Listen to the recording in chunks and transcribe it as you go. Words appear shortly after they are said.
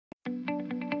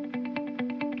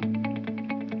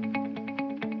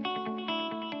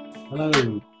Hello,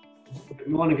 good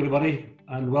morning everybody,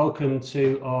 and welcome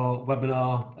to our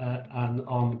webinar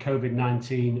on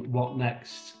COVID-19, What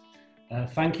Next?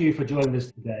 Thank you for joining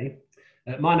us today.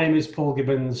 My name is Paul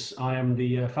Gibbons. I am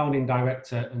the founding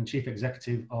director and chief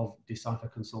executive of Decipher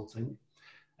Consulting.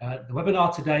 The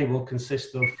webinar today will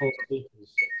consist of 4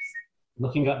 speakers,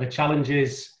 looking at the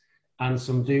challenges and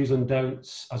some do's and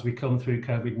don'ts as we come through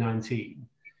COVID-19.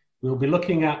 We'll be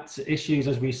looking at issues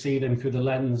as we see them through the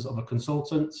lens of a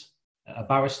consultant, a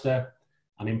barrister,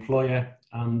 an employer,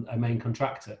 and a main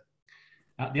contractor.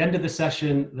 At the end of the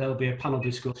session, there'll be a panel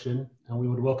discussion, and we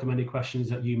would welcome any questions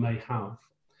that you may have.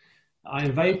 I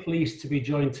am very pleased to be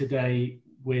joined today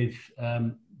with,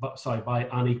 by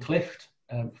Annie Clift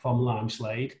from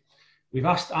Limeslade. We've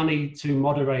asked Annie to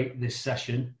moderate this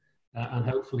session, and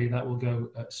hopefully that will go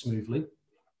smoothly.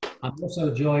 I'm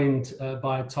also joined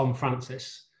by Tom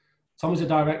Francis. Tom is a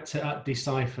director at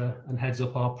Decipher and heads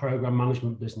up our program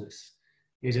management business.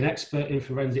 He's an expert in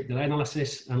forensic delay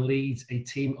analysis and leads a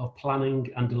team of planning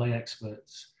and delay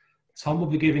experts. Tom will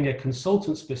be giving a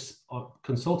consultant's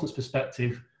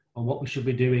perspective on what we should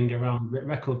be doing around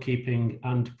record keeping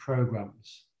and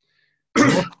programs.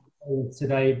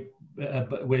 Today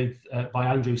by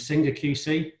Andrew Singer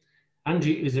QC.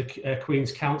 Andrew is a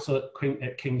Queen's Counsel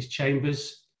at King's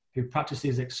Chambers, who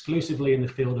practices exclusively in the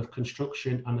field of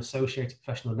construction and associated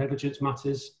professional negligence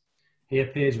matters. He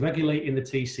appears regularly in the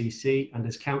TCC and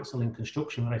as counsel in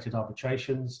construction-related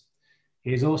arbitrations.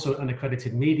 He is also an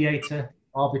accredited mediator,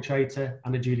 arbitrator,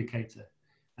 and adjudicator.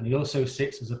 And he also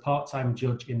sits as a part-time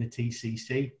judge in the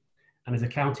TCC and is a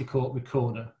county court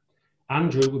recorder.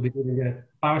 Andrew will be giving a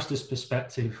barrister's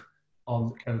perspective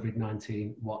on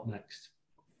COVID-19, what next?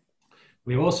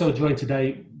 We are also joined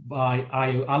today by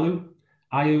Ayo Allu.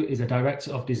 Ayo is a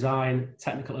Director of Design,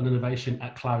 Technical and Innovation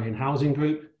at Clarion Housing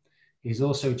Group. He's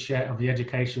also Chair of the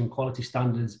Education Quality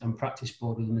Standards and Practice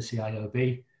Board within the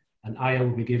CIOB, and Ayo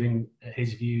will be giving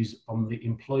his views from the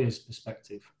employer's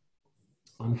perspective.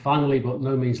 And finally, but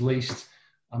no means least,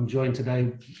 I'm joined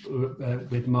today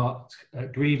with Mark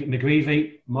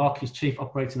McGreevy. Mark is Chief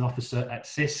Operating Officer at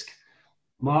Sisk.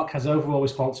 Mark has overall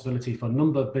responsibility for a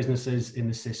number of businesses in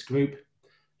the Sisk group.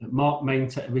 Mark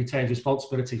retains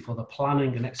responsibility for the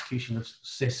planning and execution of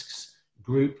Sisk's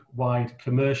group-wide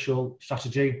commercial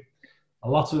strategy. A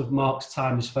lot of Mark's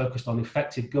time is focused on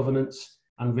effective governance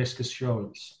and risk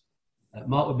assurance.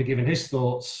 Mark will be giving his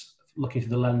thoughts looking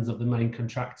through the lens of the main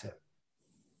contractor.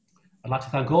 I'd like to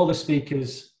thank all the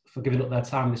speakers for giving up their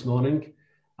time this morning.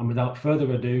 And without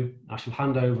further ado, I shall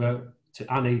hand over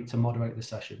to Annie to moderate the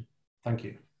session. Thank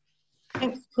you.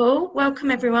 Thanks, Paul. Welcome,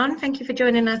 everyone. Thank you for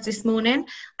joining us this morning.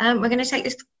 We're going to take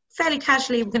this fairly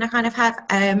casually. We're going to kind of have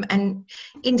an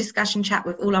in-discussion chat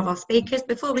with all of our speakers.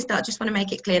 Before we start, I just want to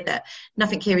make it clear that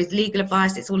nothing here is legal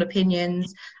advice. It's all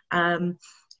opinions.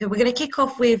 We're going to kick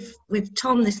off with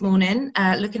Tom this morning,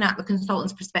 looking at the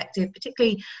consultant's perspective,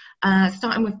 particularly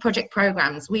starting with project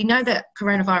programs. We know that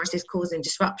coronavirus is causing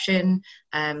disruption,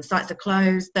 sites are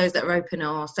closed, those that are open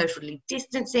are socially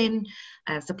distancing,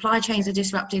 supply chains are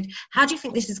disrupted. How do you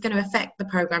think this is going to affect the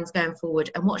programs going forward,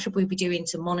 and what should we be doing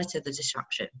to monitor the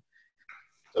disruption?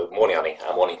 So, good morning, Annie,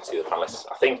 and morning to the panelists.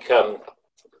 I think from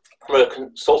a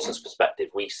consultant's perspective,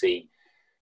 we see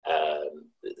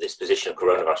this position of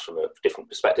coronavirus from different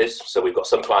perspectives. So we've got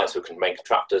some clients who are main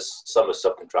contractors, some are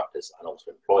subcontractors, and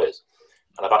also employers.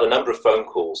 And I've had a number of phone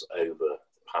calls over the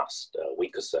past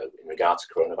week or so in regard to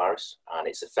coronavirus and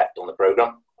its effect on the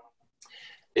programme.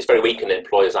 This very week, an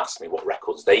employer's asked me what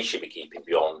records they should be keeping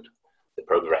beyond the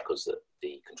programme records that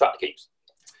the contractor keeps.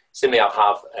 Similarly, I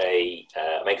have a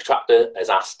main contractor has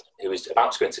asked, who is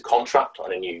about to go into contract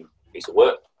on a new piece of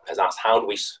work, has asked, how do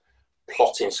we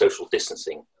plot in social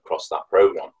distancing across that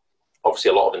programme?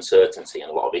 Obviously a lot of uncertainty and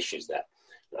a lot of issues there.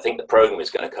 I think the programme is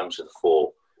going to come to the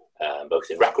fore, both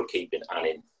in record keeping and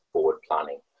in forward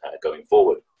planning going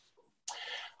forward.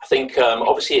 I think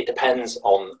obviously it depends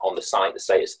on the site, the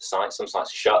status of the site. Some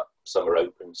sites are shut, some are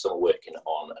open, some are working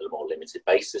on a more limited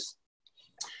basis.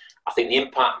 I think the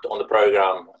impact on the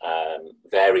programme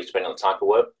varies depending on the type of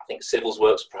work. I think civils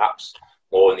works perhaps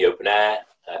more in the open air,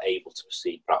 able to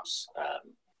proceed perhaps a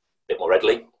bit more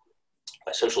readily.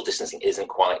 Social distancing isn't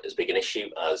quite as big an issue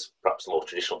as perhaps the more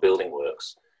traditional building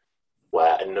works,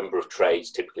 where a number of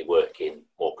trades typically work in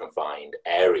more confined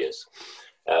areas.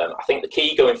 I think the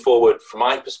key going forward, from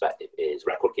my perspective, is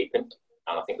record keeping,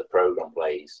 and I think the programme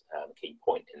plays a key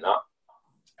point in that.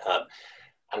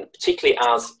 And particularly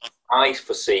as I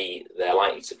foresee there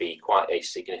likely to be quite a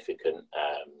significant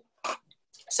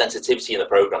sensitivity in the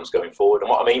programmes going forward. And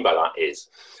what I mean by that is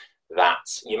that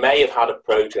you may have had a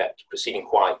project proceeding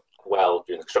quite well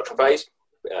during the construction phase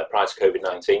prior to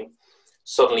COVID-19,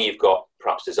 Suddenly you've got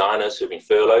perhaps designers who've been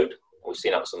furloughed. We've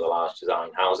seen that with some of the large design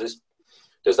houses.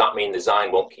 Does that mean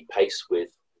design won't keep pace with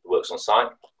the works on site?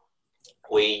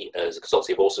 We, as a consultancy,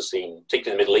 have also seen,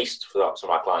 particularly in the Middle East, for some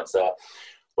of our clients there,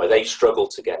 where they've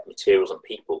struggled to get materials and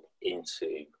people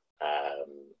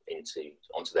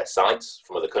onto their sites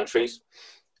from other countries,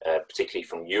 particularly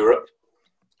from Europe.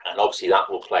 And obviously that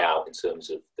will play out in terms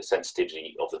of the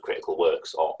sensitivity of the critical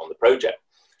works on the project.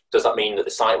 Does that mean that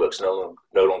the site works are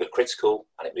no longer critical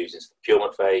and it moves into the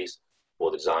procurement phase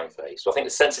or the design phase? So I think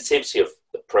the sensitivity of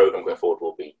the programme going forward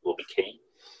will be key.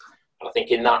 And I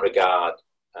think in that regard,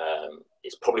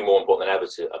 it's probably more important than ever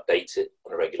to update it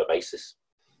on a regular basis.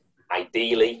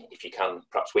 Ideally, if you can,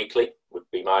 perhaps weekly would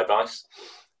be my advice,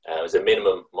 as a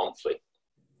minimum monthly.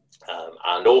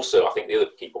 And also, I think the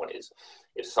other key point is,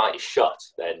 if the site is shut,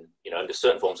 then, under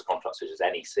certain forms of contracts such as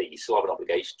NEC, you still have an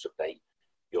obligation to update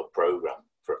your programme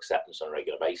for acceptance on a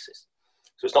regular basis.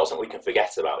 So it's not something we can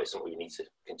forget about, it's something we need to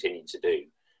continue to do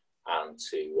and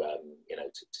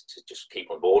to just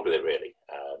keep on board with it, really.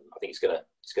 I think it's going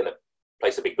to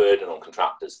place a big burden on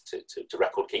contractors to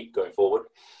record keep going forward.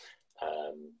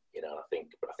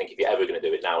 I think if you're ever going to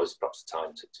do it, now is perhaps the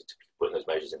time to be putting those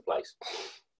measures in place.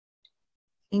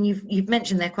 And you've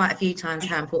mentioned there quite a few times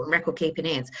how important record keeping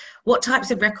is. What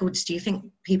types of records do you think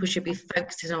people should be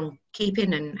focusing on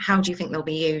keeping, and how do you think they'll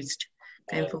be used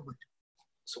going forward?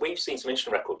 So we've seen some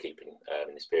interesting record keeping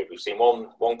in this period. We've seen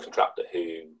one contractor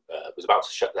who was about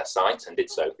to shut their site and did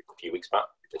so a few weeks back.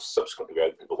 They've subsequently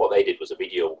reopened, but what they did was a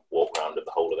video walk around of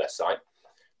the whole of their site.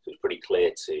 So it was pretty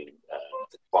clear to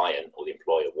the client or the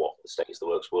employer what the status of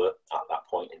the works were at that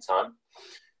point in time.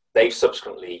 They've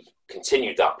subsequently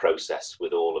continued that process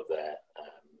with all of their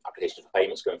applications for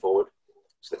payments going forward.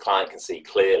 So the client can see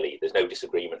clearly there's no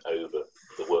disagreement over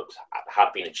the work that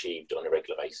had been achieved on a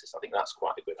regular basis. I think that's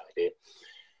quite a good idea.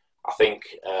 I think,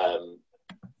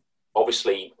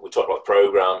 obviously, we talked about the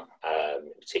programme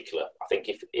in particular. I think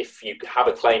if you have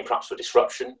a claim perhaps for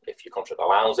disruption, if your contract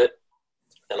allows it,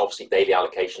 then obviously daily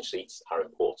allocation sheets are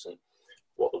important.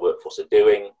 What the workforce are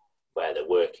doing, where they're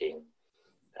working,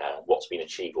 what's been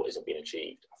achieved, what isn't being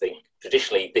achieved. I think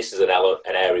traditionally this is an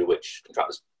area which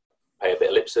contractors pay a bit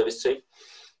of lip service to.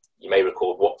 You may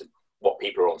record what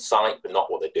people are on site, but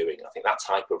not what they're doing. I think that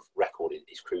type of record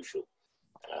is crucial,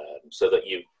 so that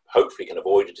you hopefully can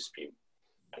avoid a dispute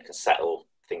and can settle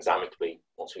things amicably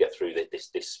once we get through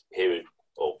this period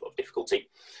of difficulty.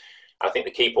 And I think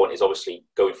the key point is obviously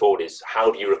going forward is,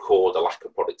 how do you record a lack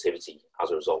of productivity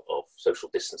as a result of social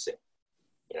distancing?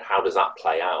 How does that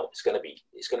play out? It's going to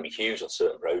be huge on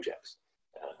certain projects.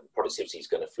 Productivity is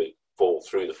going to fall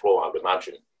through the floor, I would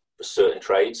imagine, for certain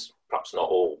trades. Perhaps not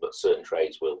all, but certain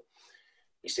trades will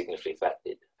be significantly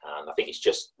affected. And I think it's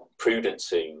just prudent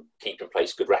to keep in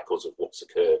place good records of what's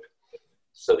occurred,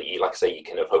 so that you, like I say, you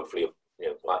can have hopefully,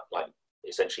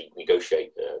 essentially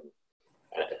negotiate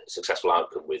a successful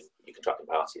outcome with your contracting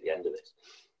party at the end of this.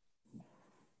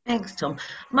 Thanks, Tom.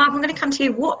 Mark, I'm going to come to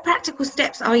you. What practical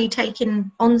steps are you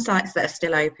taking on sites that are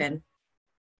still open?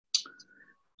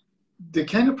 The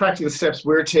kind of practical steps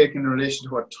we're taking in relation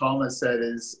to what Tom has said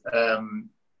is,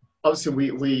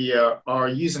 obviously we are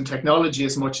using technology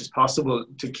as much as possible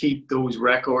to keep those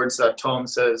records that Tom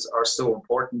says are so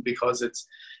important, because it's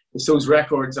those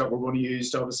records that we're going to use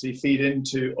to obviously feed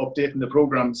into updating the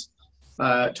programs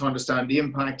to understand the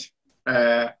impact.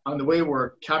 And the way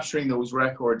we're capturing those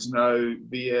records now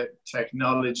via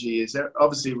technology is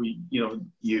obviously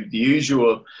the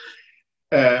usual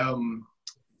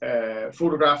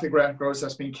photographic records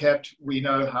that's been kept. We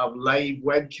now have live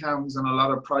webcams on a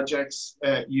lot of projects,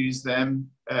 use them.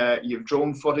 You have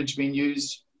drone footage being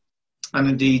used, and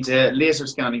indeed laser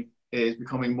scanning is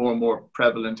becoming more and more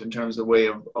prevalent in terms of way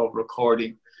of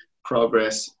recording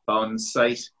progress on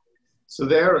site. So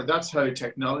that's how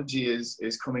technology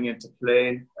is coming into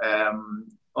play.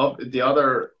 The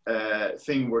other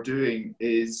thing we're doing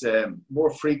is more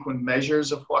frequent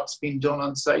measures of what's been done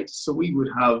on site. So we would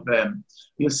have,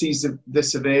 you'll see the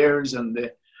surveyors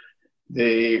and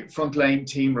the frontline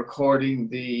team recording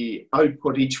the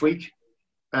output each week.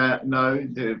 Now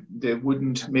they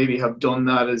wouldn't maybe have done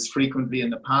that as frequently in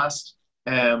the past.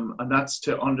 And that's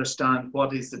to understand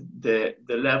what is the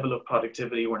level of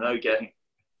productivity we're now getting.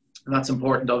 And that's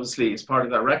important, obviously, as part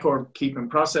of that record keeping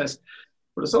process.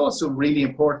 But it's also really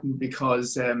important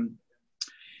because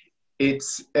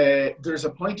there's a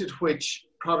point at which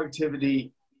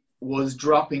productivity was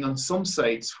dropping on some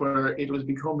sites where it was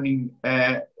becoming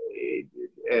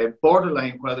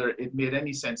borderline whether it made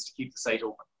any sense to keep the site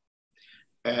open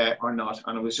or not.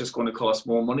 And it was just going to cost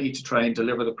more money to try and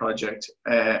deliver the project.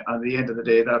 At the end of the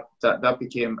day, that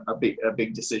became a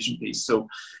big decision piece. So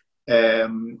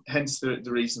Hence the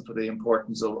reason for the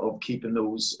importance of keeping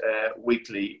those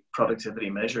weekly productivity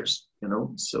measures, you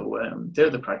know. So they're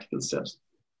the practical steps.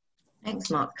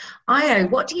 Thanks, Mark. Ayo,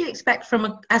 what do you expect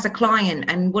from as a client,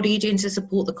 and what are you doing to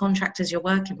support the contractors you're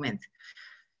working with?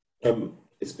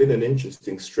 It's been an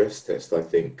interesting stress test, I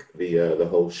think, the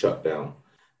whole shutdown.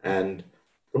 And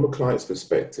from a client's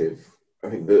perspective, I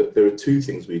think that there are two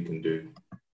things we can do: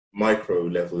 micro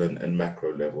level and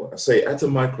macro level. I say at a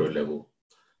micro level,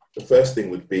 the first thing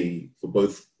would be for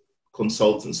both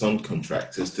consultants and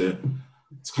contractors to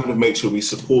kind of make sure we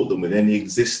support them with any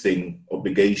existing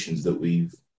obligations that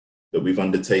we've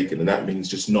undertaken. And that means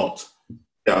just not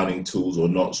downing tools or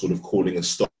not sort of calling a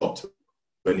stop to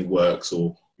any works,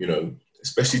 or, you know,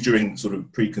 especially during sort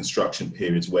of pre-construction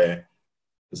periods where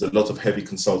there's a lot of heavy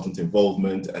consultant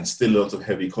involvement and still a lot of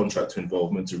heavy contractor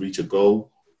involvement to reach a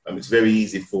goal. It's very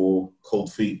easy for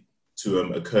cold feet to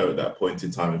occur at that point in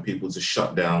time, and people to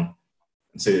shut down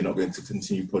and say they're not going to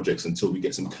continue projects until we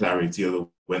get some clarity over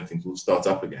when things will start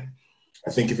up again.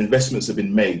 I think if investments have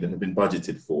been made and have been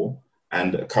budgeted for,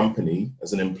 and a company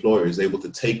as an employer is able to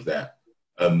take that,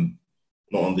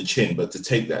 not on the chin, but to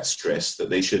take that stress, that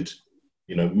they should,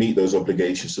 you know, meet those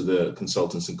obligations to the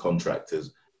consultants and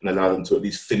contractors and allow them to at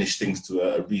least finish things to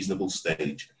a reasonable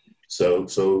stage.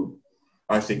 So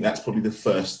I think that's probably the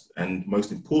first and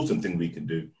most important thing we can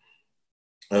do.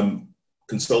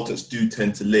 Consultants do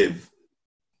tend to live,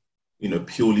 you know,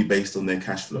 purely based on their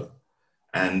cash flow.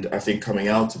 And I think coming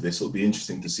out of this, it'll be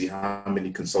interesting to see how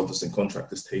many consultants and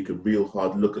contractors take a real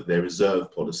hard look at their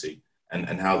reserve policy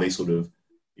and how they sort of,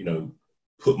 you know,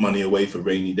 put money away for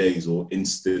rainy days or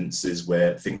instances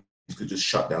where things could just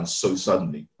shut down so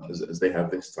suddenly as they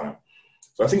have this time.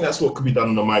 So I think that's what could be done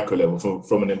on a micro level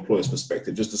from an employer's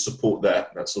perspective, just to support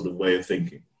that sort of way of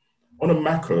thinking. On a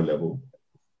macro level,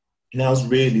 now's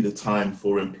really the time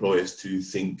for employers to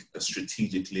think as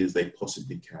strategically as they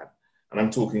possibly can. And I'm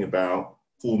talking about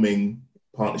forming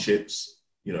partnerships,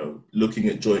 you know, looking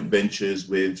at joint ventures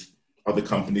with other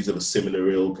companies of a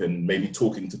similar ilk, and maybe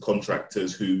talking to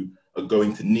contractors who are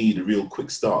going to need a real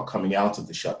quick start coming out of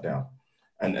the shutdown,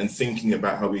 and thinking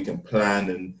about how we can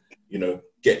plan and, you know,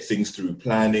 get things through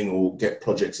planning or get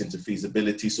projects into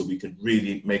feasibility so we can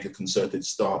really make a concerted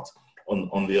start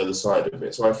on the other side of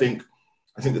it. So I think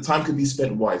the time can be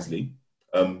spent wisely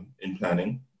in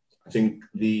planning. I think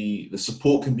the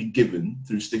support can be given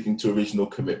through sticking to original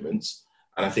commitments.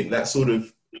 And I think that sort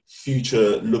of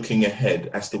future looking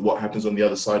ahead as to what happens on the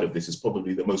other side of this is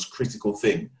probably the most critical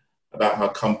thing about how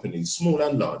companies, small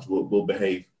and large, will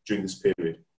behave during this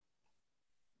period.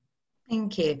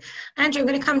 Thank you. Andrew, I'm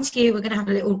going to come to you. We're going to have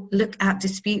a little look at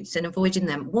disputes and avoiding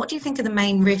them. What do you think are the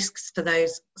main risks for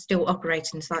those still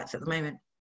operating sites at the moment?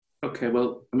 Okay,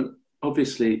 well, I mean,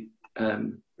 obviously,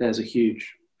 there's a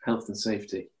huge health and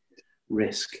safety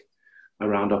risk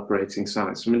around operating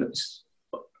sites. I mean,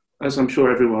 as I'm sure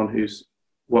everyone who's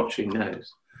watching knows,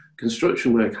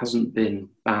 construction work hasn't been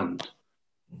banned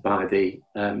by the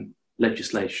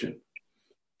legislation.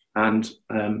 And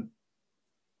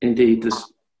indeed,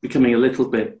 there's becoming a little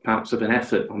bit perhaps of an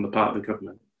effort on the part of the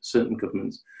government, certain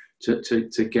governments,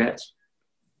 to get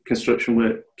construction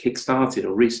work kick-started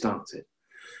or restarted.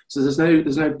 So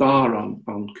there's no bar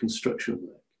on construction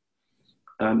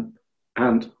work.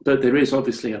 But there is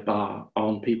obviously a bar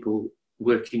on people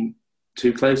working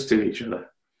too close to each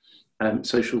other,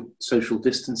 social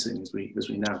distancing, as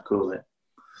we now call it.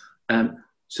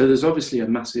 So there's obviously a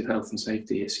massive health and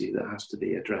safety issue that has to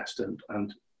be addressed,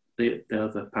 and the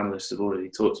other panelists have already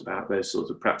talked about those sorts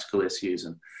of practical issues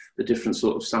and the different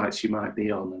sort of sites you might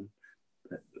be on,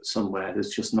 and somewhere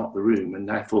there's just not the room, and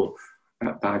therefore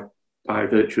by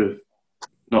virtue of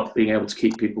not being able to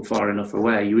keep people far enough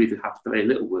away, you either have very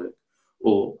little work,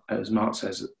 or, as Mark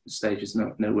says, at stages,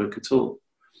 no work at all.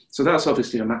 So that's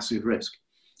obviously a massive risk.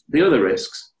 The other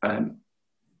risks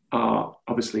are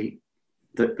obviously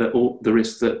the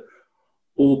risk that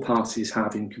all parties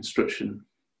have in construction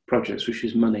projects, which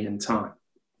is money and time.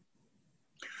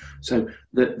 So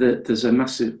there's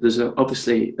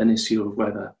obviously an issue of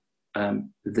whether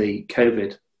the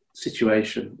COVID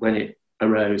situation, when it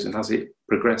arose and as it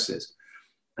progresses,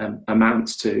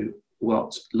 amounts to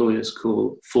what lawyers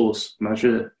call force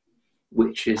majeure,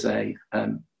 which is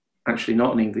actually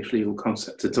not an English legal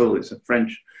concept at all. It's a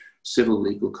French civil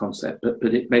legal concept,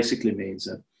 but it basically means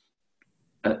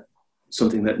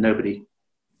something that nobody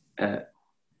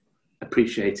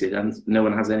appreciated and no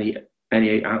one has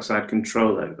any outside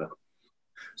control over.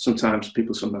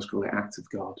 People sometimes call it act of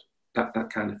God, that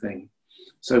kind of thing.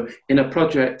 So in a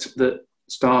project that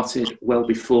started well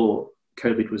before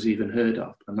COVID was even heard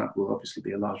of, and that will obviously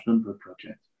be a large number of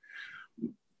projects,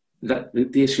 that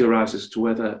the issue arises to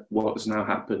whether what has now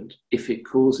happened, if it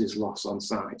causes loss on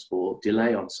site or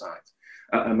delay on site,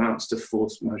 amounts to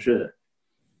force majeure.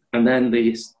 And then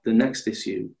the next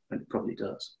issue, and it probably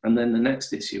does, and then the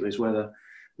next issue is whether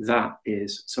that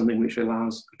is something which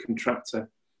allows a contractor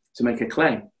to make a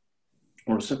claim,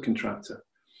 or a subcontractor.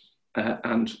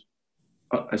 And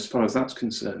as far as that's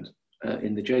concerned,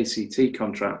 in the JCT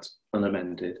contract,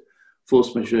 unamended,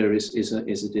 force majeure is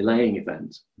a delaying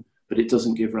event, but it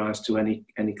doesn't give rise to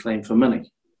any claim for money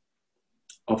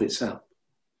of itself.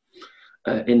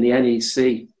 In the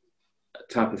NEC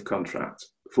type of contract,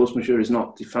 force majeure is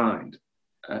not defined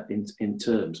in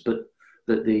terms, but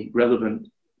that the relevant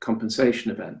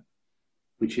compensation event,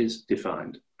 which is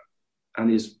defined and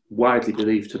is widely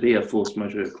believed to be a force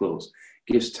majeure clause,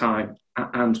 gives time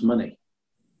and money.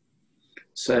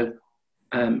 So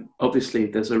obviously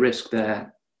there's a risk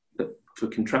there for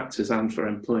contractors and for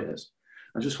employers.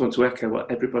 I just want to echo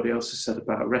what everybody else has said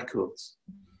about records.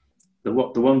 The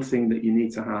one thing that you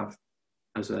need to have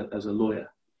as a lawyer,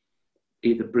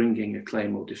 either bringing a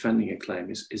claim or defending a claim,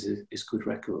 is good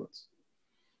records.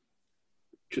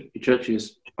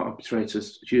 Judges,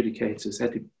 arbitrators, adjudicators,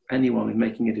 anyone who's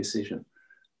making a decision,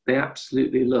 they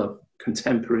absolutely love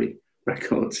contemporary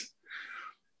records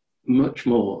much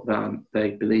more than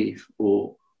they believe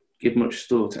or give much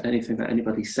thought to anything that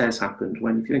anybody says happened,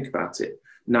 when, if you think about it,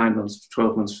 9 months,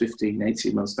 12 months, 15,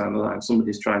 18 months down the line,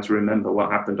 somebody's trying to remember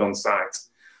what happened on site,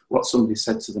 what somebody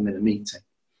said to them in a meeting.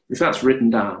 If that's written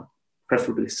down,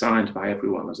 preferably signed by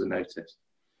everyone as a notice,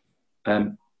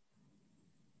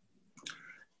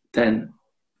 then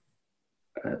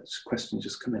questions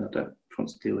just come in. I don't want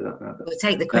to deal with that now. We'll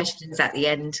take the questions at the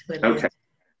end. Okay.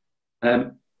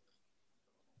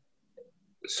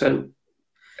 So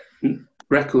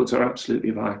records are absolutely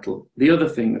vital. The other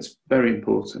thing that's very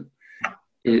important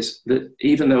is that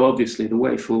even though obviously the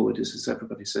way forward is, as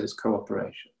everybody says,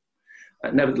 cooperation,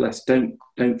 nevertheless, don't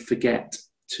forget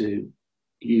to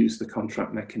use the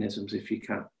contract mechanisms if you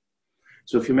can.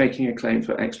 So if you're making a claim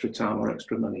for extra time or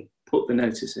extra money, put the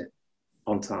notice in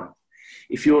on time.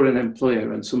 If you're an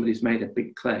employer and somebody's made a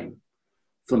big claim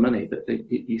for money that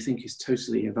you think is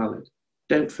totally invalid,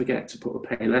 don't forget to put a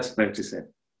pay less notice in,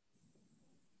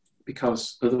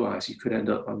 because otherwise you could end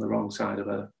up on the wrong side of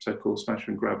a so-called smash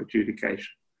and grab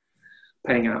adjudication,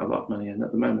 paying out a lot of money. And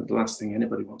at the moment, the last thing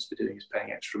anybody wants to be doing is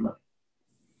paying extra money.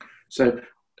 So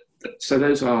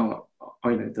those are,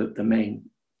 you know, the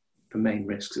main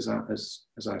risks as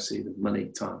I see them: money,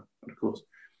 time, and of course,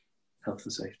 health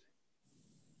and safety.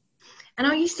 And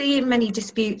are you seeing many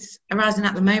disputes arising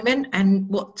at the moment? And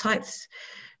what types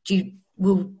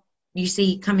will you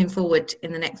see coming forward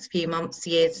in the next few months,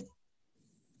 years?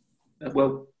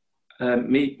 Well,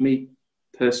 me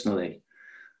personally,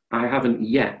 I haven't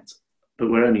yet, but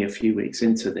we're only a few weeks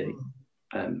into the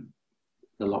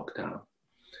lockdown.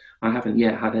 I haven't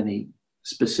yet had any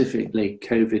specifically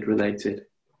COVID-related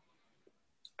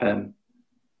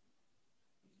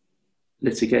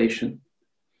litigation,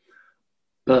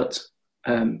 but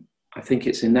I think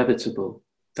it's inevitable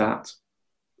that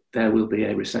there will be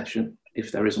a recession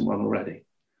if there isn't one already.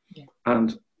 Yeah.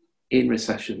 And in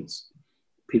recessions,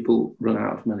 people run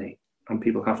out of money and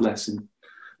people have less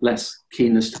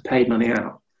keenness to pay money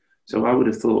out. So I would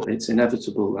have thought it's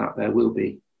inevitable that there will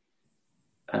be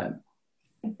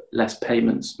less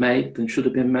payments made than should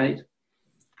have been made,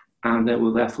 and there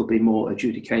will therefore be more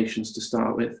adjudications to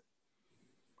start with.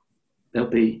 There'll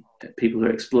be people who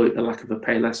exploit the lack of a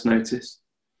pay less notice,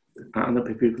 and there'll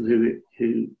be people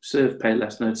who serve pay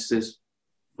less notices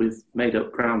with made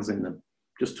up grounds in them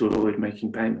just to avoid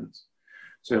making payments.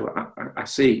 So I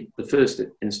see the first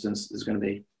instance there's going to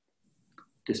be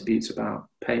disputes about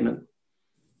payment.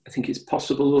 I think it's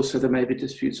possible also there may be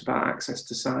disputes about access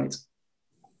to site,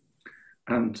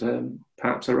 and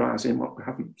perhaps arising what we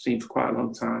haven't seen for quite a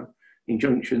long time,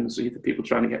 injunctions, either people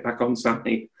trying to get back on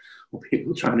site or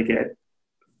people trying to get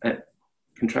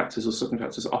contractors or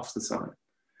subcontractors off the site.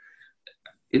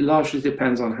 It largely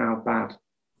depends on how bad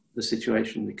the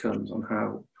situation becomes, on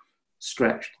how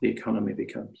stretched the economy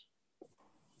becomes.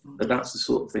 But that's the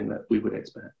sort of thing that we would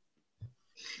expect.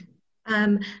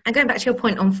 And going back to your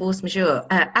point on force majeure,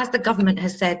 as the government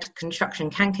has said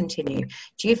construction can continue,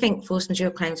 do you think force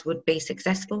majeure claims would be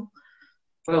successful?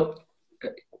 Well,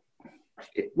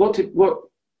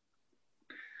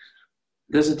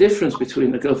 there's a difference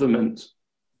between the government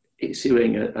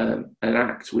issuing an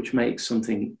act which makes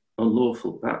something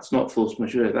unlawful. That's not force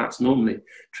majeure. That's normally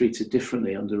treated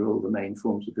differently under all the main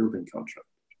forms of building contract.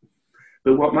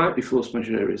 But what might be force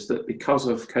majeure is that because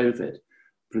of COVID,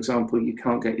 for example, you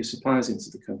can't get your suppliers into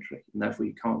the country, and therefore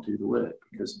you can't do the work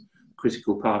because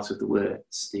critical part of the work,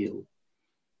 steel,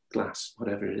 glass,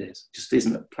 whatever it is, just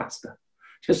isn't a plaster,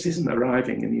 just isn't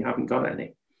arriving and you haven't got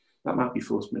any. That might be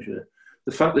force majeure.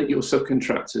 The fact that your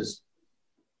subcontractors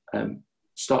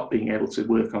stop being able to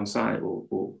work on site or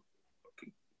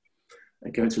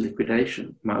go into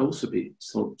liquidation might also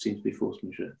seem to be force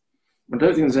majeure. I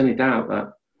don't think there's any doubt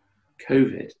that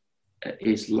COVID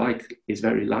is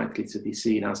very likely to be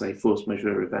seen as a force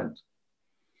majeure event.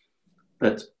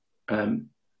 But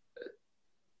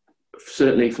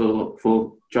certainly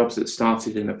for jobs that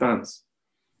started in advance,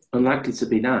 unlikely to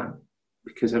be now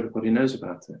because everybody knows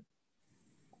about it.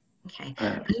 Okay.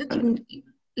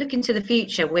 Looking to the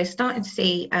future, we're starting to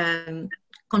see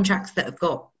contracts that have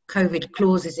got COVID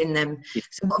clauses in them.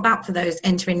 So what about for those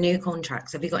entering new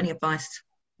contracts? Have you got any advice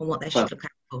on what they should look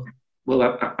out for?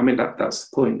 Well, I mean, that's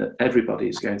the point, that everybody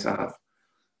is going to have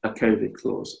a COVID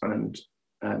clause. And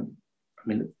I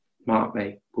mean, Mark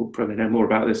will probably know more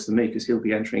about this than me because he'll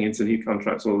be entering into new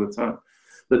contracts all the time.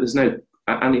 But there's no,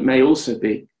 and it may also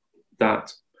be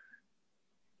that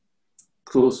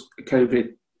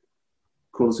COVID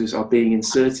clauses are being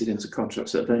inserted into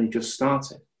contracts that have only just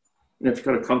started. You know, if you've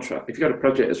got a contract, if you've got a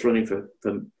project that's running for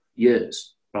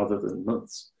years rather than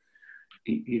months,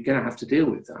 you're going to have to deal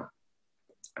with that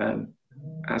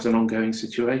as an ongoing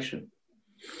situation.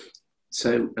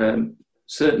 So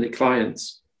certainly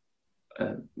clients,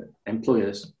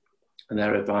 employers and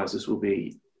their advisors will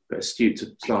be astute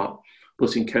to start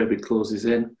putting COVID clauses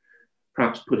in,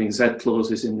 perhaps putting Z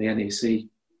clauses in the NEC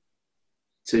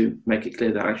to make it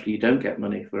clear that actually you don't get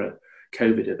money for a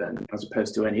COVID event as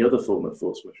opposed to any other form of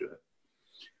force majeure.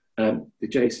 The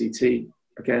JCT,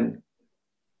 again,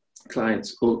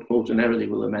 clients ordinarily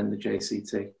will amend the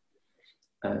JCT.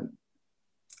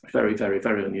 Very, very,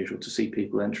 very unusual to see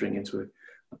people entering into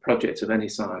a project of any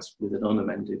size with an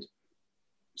unamended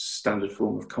standard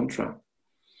form of contract.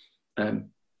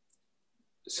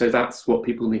 So that's what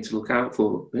people need to look out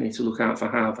for. They need to look out for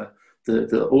how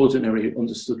the ordinary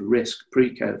understood risk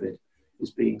pre-COVID is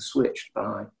being switched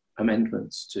by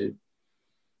amendments to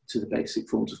the basic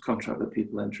forms of contract that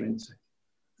people enter into.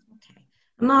 Okay.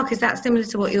 Mark, is that similar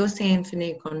to what you're seeing for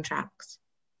new contracts?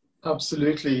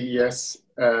 Absolutely, yes.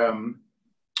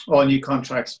 All new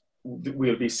contracts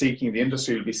we'll be seeking, the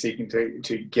industry will be seeking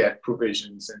to get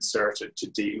provisions inserted to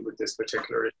deal with this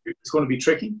particular issue. It's going to be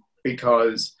tricky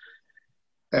because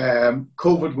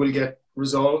COVID will get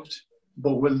resolved,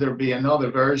 but will there be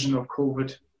another version of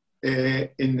COVID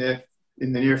in the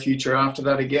near future after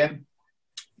that again?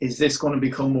 Is this going to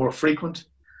become more frequent?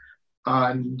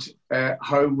 And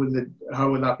how will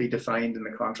that be defined in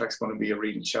the contract is going to be a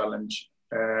real challenge.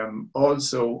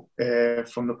 Also,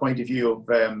 from the point of view of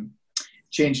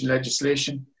change in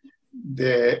legislation,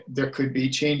 there could be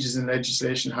changes in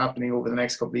legislation happening over the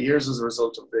next couple of years as a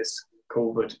result of this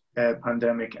COVID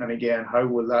pandemic. And again, how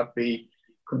will that be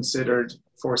considered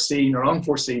foreseen or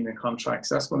unforeseen in contracts?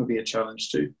 That's going to be a challenge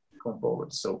too going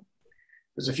forward. So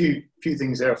there's a few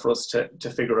things there for us to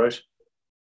figure out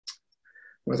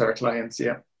with our clients.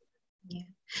 Yeah.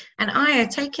 And Ayo,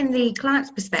 taking the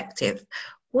client's perspective,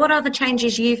 what are the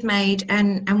changes you've made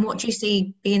and what do you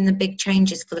see being the big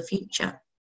changes for the future?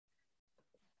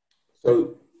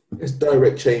 So it's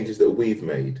direct changes that we've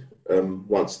made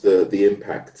once the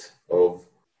impact of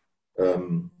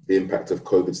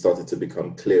COVID started to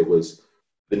become clear was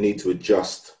the need to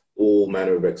adjust all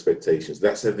manner of expectations.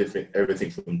 That's everything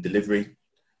from delivery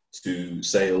to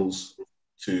sales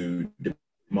to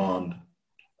demand.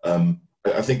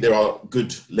 I think there are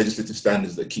good legislative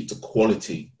standards that keep the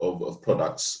quality of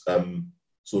products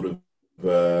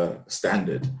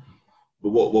standard. But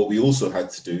what we also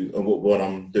had to do, and what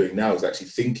I'm doing now, is actually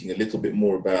thinking a little bit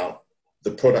more about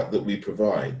the product that we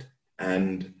provide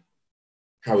and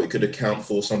how it could account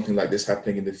for something like this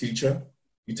happening in the future.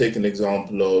 You take an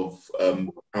example of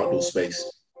outdoor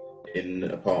space in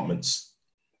apartments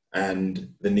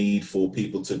and the need for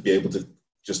people to be able to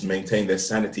just maintain their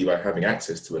sanity by having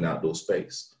access to an outdoor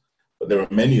space. But there are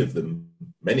many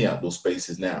outdoor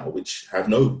spaces now which have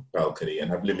no balcony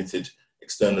and have limited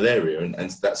external area, and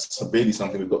that's really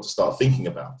something we've got to start thinking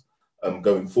about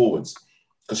going forwards.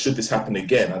 Because should this happen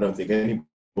again, I don't think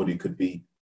anybody could be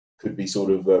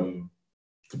sort of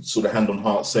hand on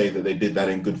heart say that they did that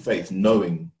in good faith,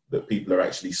 knowing that people are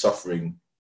actually suffering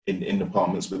in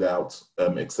apartments without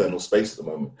external space at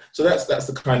the moment. So that's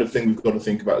the kind of thing we've got to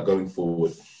think about going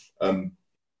forward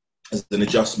as an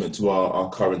adjustment to our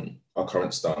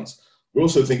current stance. We're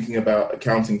also thinking about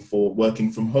accounting for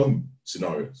working from home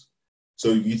scenarios.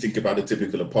 So you think about a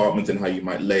typical apartment and how you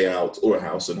might lay out, or a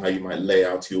house, and how you might lay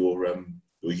out your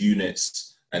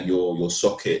units and your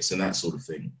sockets and that sort of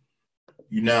thing.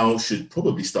 you now should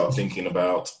probably start thinking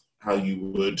about how you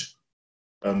would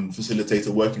facilitate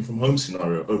a working from home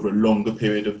scenario over a longer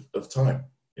period of time.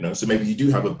 You know, so maybe you do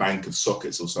have a bank of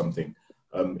sockets or something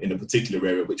in a particular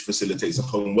area which facilitates a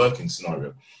home working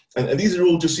scenario. And these are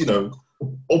all just, you know,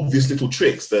 obvious little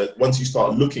tricks that once you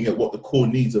start looking at what the core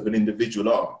needs of an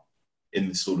individual are in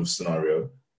this sort of scenario,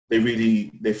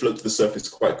 they float to the surface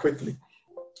quite quickly.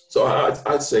 So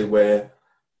I'd say where,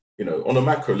 you know, on a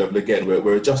macro level, again,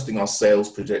 we're adjusting our sales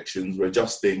projections, we're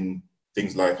adjusting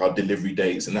things like our delivery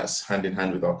dates, and that's hand in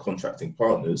hand with our contracting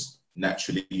partners.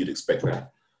 Naturally, you'd expect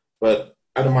that. But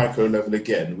at a micro level,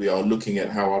 again, we are looking at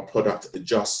how our product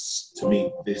adjusts to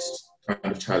meet this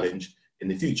kind of challenge in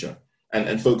the future,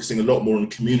 and focusing a lot more on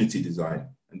community design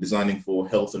and designing for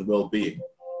health and well-being.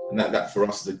 And that for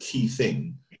us is a key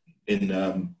thing in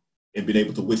being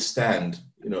able to withstand,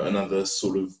 you know, another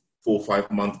sort of 4 or 5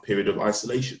 month period of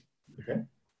isolation. Okay.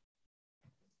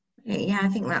 Yeah, I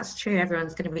think that's true.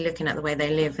 Everyone's going to be looking at the way they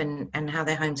live and how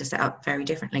their homes are set up very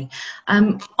differently.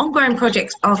 Ongoing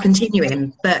projects are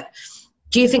continuing, but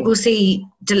do you think we'll see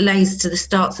delays to the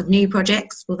starts of new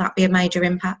projects? Will that be a major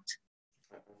impact?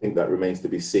 I think that remains to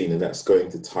be seen, and that's going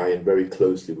to tie in very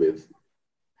closely with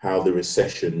how the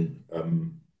recession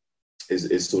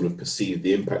is sort of perceived,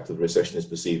 the impact of the recession is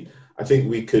perceived. I think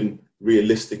we can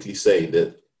realistically say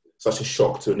that such a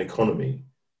shock to an economy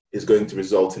is going to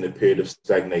result in a period of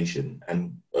stagnation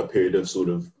and a period of sort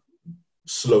of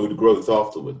slowed growth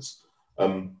afterwards.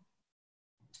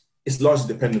 It's largely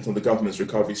dependent on the government's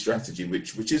recovery strategy,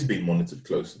 which is being monitored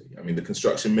closely. I mean, the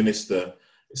construction minister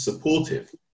is supportive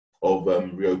of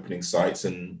reopening sites,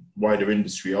 and wider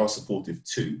industry are supportive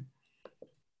too.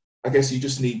 I guess you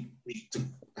just need to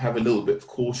have a little bit of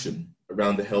caution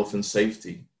around the health and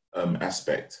safety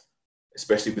aspect,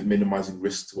 especially with minimizing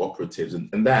risk to operatives.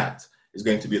 And that is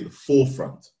going to be at the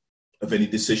forefront of any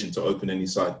decision to open any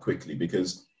site quickly,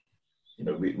 because, you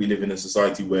know, we live in a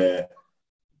society where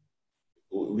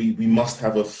we must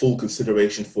have a full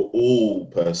consideration for all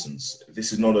persons.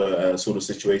 This is not a sort of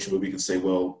situation where we can say,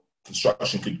 well,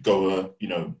 construction could go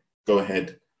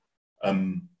ahead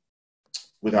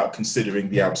without considering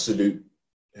the absolute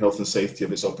health and safety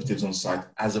of its operatives on site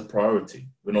as a priority.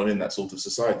 We're not in that sort of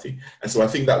society. And so I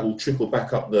think that will trickle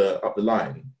back up the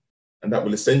line, and that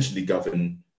will essentially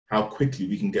govern how quickly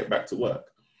we can get back to work.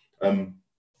 And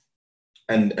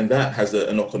that has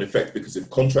a knock-on effect, because if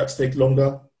contracts take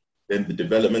longer, then the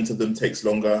development of them takes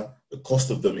longer, the cost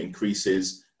of them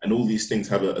increases, and all these things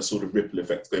have a sort of ripple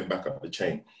effect going back up the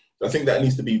chain. So I think that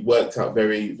needs to be worked out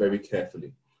very, very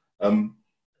carefully.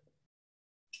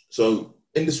 So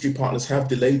industry partners have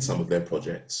delayed some of their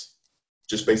projects,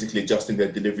 just basically adjusting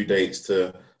their delivery dates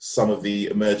to some of the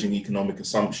emerging economic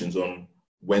assumptions on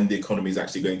when the economy is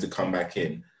actually going to come back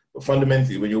in. But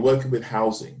fundamentally, when you're working with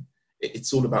housing,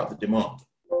 it's all about the demand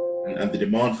and the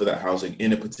demand for that housing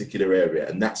in a particular area.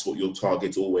 And that's what your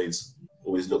target always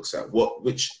looks at.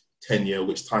 Which tenure,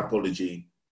 which typology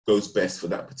goes best for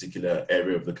that particular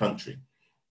area of the country.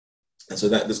 And so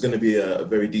that there's going to be a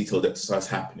very detailed exercise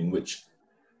happening, which,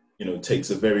 you know,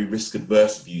 takes a very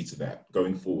risk-averse view to that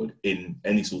going forward in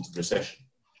any sort of recession.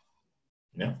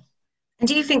 Yeah. And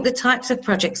do you think the types of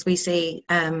projects we see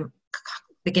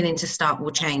beginning to start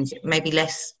will change? Maybe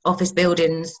less office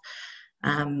buildings,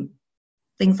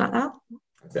 things like that?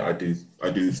 I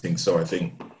do think so. I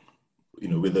think, you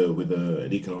know, with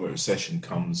an economic recession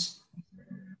comes,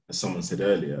 as someone said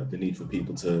earlier, the need for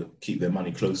people to keep their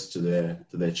money closer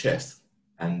to their chest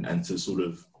and to sort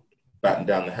of batten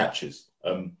down the hatches.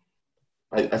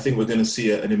 I think we're going to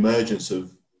see an emergence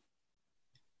of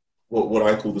what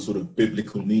I call the sort of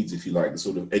biblical needs, if you like, the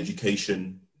sort of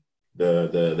education,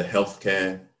 the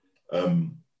healthcare,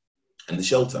 and the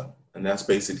shelter. And that's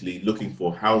basically looking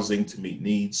for housing to meet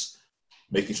needs,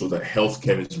 making sure that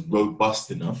healthcare is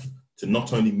robust enough to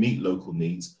not only meet local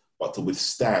needs, but to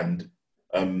withstand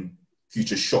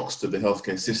future shocks to the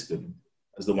healthcare system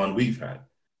as the one we've had.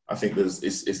 I think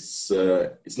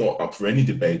it's not up for any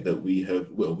debate that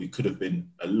we could have been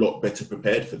a lot better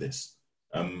prepared for this.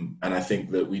 And I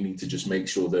think that we need to just make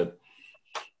sure that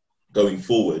going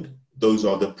forward, those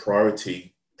are the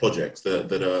priority projects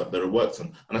that are worked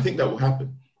on. And I think that will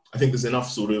happen. I think there's enough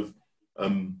sort of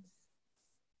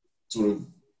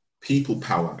people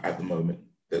power at the moment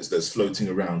that's floating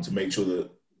around to make sure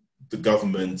that the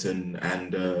government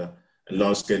and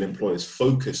large-scale employers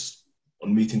focus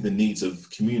on meeting the needs of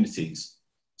communities.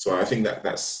 So I think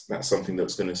that's something we're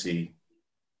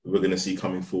going to see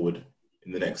coming forward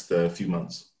in the next few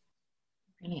months.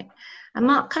 Brilliant. And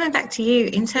Mark, coming back to you,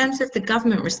 in terms of the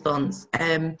government response,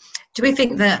 do we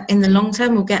think that in the long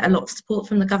term we'll get a lot of support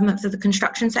from the government for the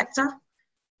construction sector?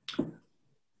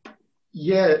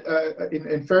 Yeah,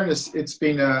 in fairness, it's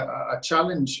been a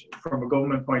challenge from a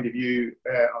government point of view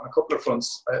on a couple of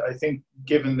fronts. I think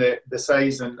given the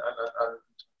size and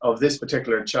of this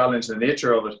particular challenge, the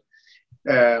nature of it,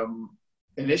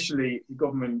 initially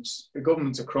governments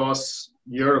across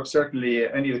Europe, certainly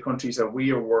any of the countries that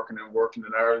we are working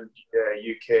in Ireland,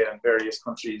 UK and various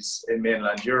countries in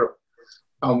mainland Europe,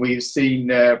 and we've seen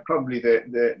probably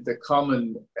the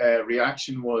common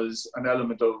reaction was an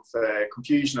element of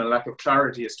confusion and lack of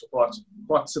clarity as to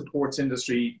what supports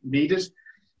industry needed,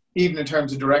 even in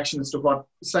terms of direction as to what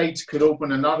sites could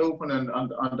open and not open and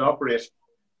operate.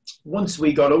 Once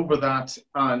we got over that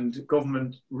and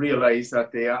government realised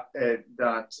that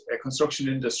that construction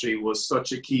industry was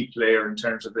such a key player in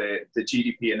terms of the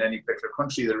GDP in any particular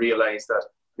country, they realised that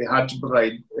they had to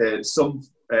provide some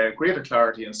greater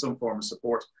clarity and some form of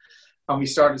support. And we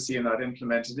started seeing that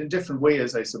implemented in different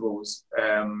ways, I suppose.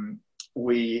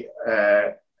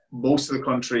 Most of the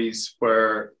countries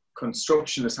where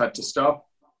construction has had to stop,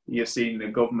 you've seen the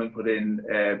government put in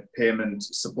payment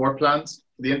support plans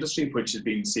for the industry, which has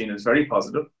been seen as very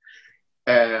positive.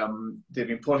 They've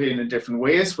been put in different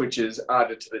ways, which is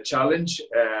added to the challenge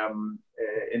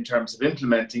in terms of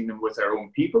implementing them with our own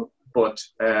people, but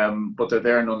they're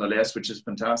there nonetheless, which is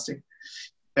fantastic.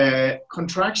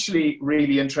 Contractually,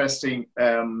 really interesting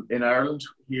in Ireland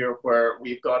here, where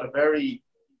we've got a very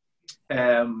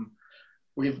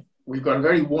we've got a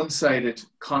very one-sided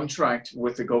contract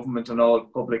with the government on all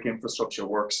public infrastructure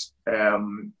works,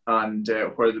 and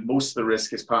where most of the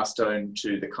risk is passed down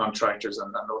to the contractors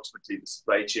and ultimately the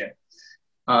supply chain.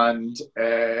 And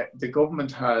the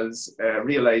government has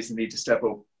realised the need to step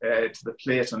up to the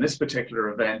plate on this particular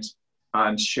event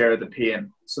and share the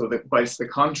pain. So that whilst the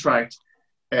contract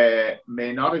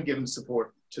may not have given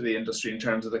support to the industry in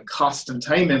terms of the cost and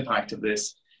time impact of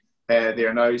this, they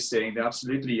are now saying that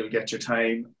absolutely you'll get your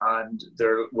time, and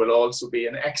there will also be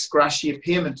an ex gratia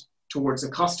payment towards the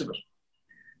cost of it,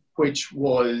 which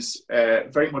was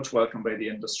very much welcomed by the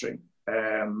industry.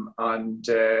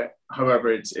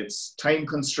 However, it's time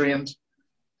constrained,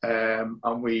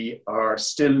 and we are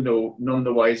still none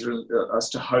the wiser as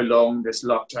to how long this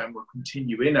lockdown will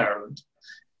continue in Ireland,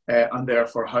 and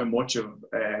therefore how much of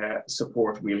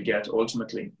support we'll get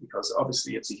ultimately, because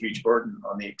obviously it's a huge burden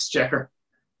on the exchequer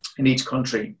in each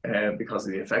country because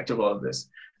of the effect of all of this.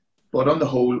 But on the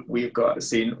whole, we've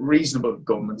seen reasonable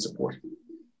government support.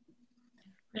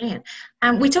 Brilliant.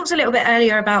 We talked a little bit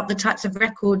earlier about the types of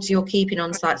records you're keeping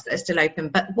on sites that are still open,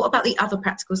 but what about the other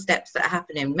practical steps that are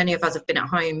happening? Many of us have been at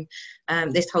home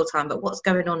this whole time, but what's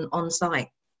going on site?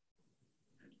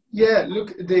 Yeah,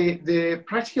 look, the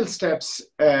practical steps,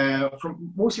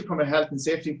 mostly from a health and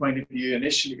safety point of view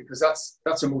initially, because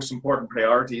that's our most important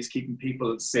priority, is keeping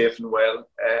people safe and well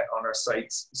on our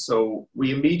sites. So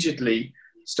we immediately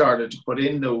started to put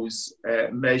in those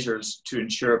measures to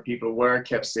ensure people were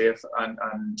kept safe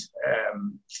and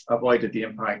avoided the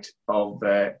impact of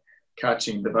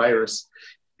catching the virus.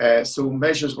 So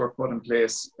measures were put in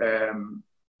place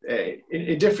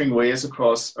in differing ways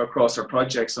across our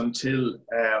projects until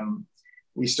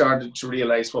we started to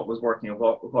realise what was working and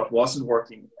what wasn't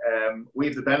working. We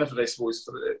have the benefit, I suppose,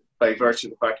 by virtue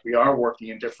of the fact we are working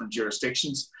in different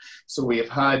jurisdictions. So we have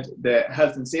had the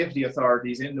health and safety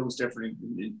authorities in those different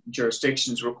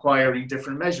jurisdictions requiring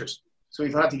different measures. So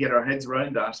we've had to get our heads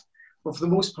around that. But for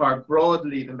the most part,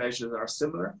 broadly, the measures are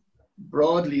similar.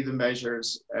 Broadly, the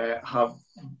measures have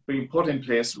been put in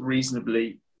place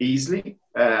reasonably easily.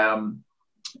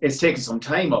 It's taken some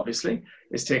time, obviously.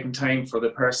 It's taken time for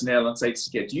the personnel on sites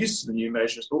to get used to the new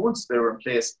measures, but once they were in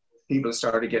place, people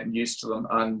started getting used to them,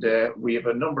 and we have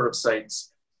a number of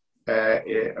sites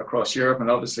across Europe and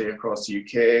obviously across the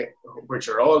UK, which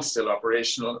are all still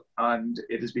operational, and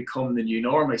it has become the new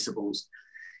norm, I suppose.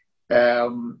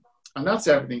 And that's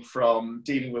everything from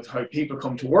dealing with how people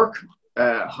come to work,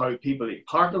 how people eat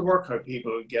part of work, how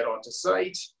people get onto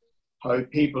site, how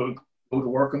people go to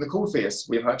work on the coalface.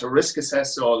 We've had to risk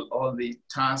assess all the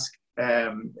task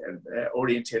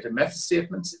orientated method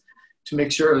statements to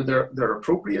make sure they're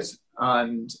appropriate,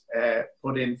 and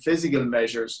put in physical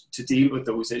measures to deal with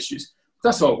those issues.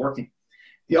 That's all working.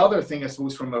 The other thing, I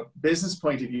suppose, from a business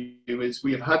point of view, is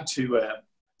we have had to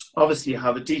obviously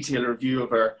have a detailed review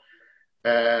of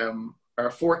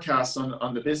our forecasts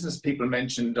on the business. People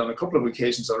mentioned on a couple of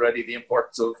occasions already the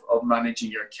importance of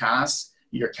managing your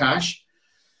cash.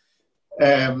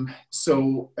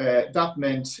 So that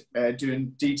meant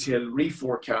doing detailed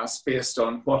reforecasts based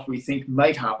on what we think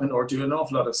might happen, or do an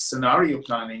awful lot of scenario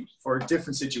planning for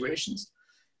different situations.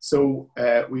 So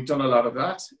we've done a lot of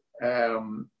that,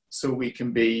 so we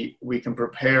can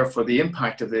prepare for the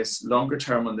impact of this longer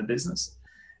term on the business.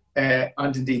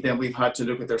 And indeed, then we've had to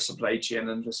look at their supply chain,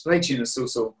 and the supply chain is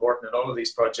so important in all of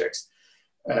these projects,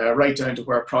 right down to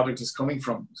where product is coming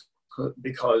from,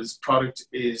 because product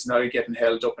is now getting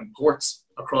held up in ports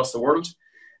across the world.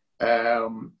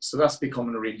 So that's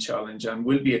becoming a real challenge, and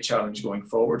will be a challenge going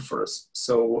forward for us.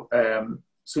 So,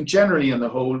 so generally, on the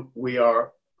whole, we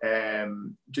are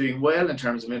doing well in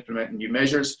terms of implementing new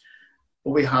measures,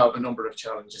 but we have a number of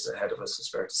challenges ahead of us, it's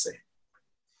fair to say.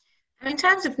 In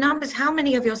terms of numbers, how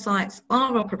many of your sites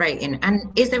are operating,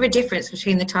 and is there a difference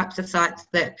between the types of sites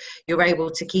that you're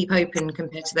able to keep open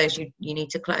compared to those you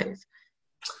need to close?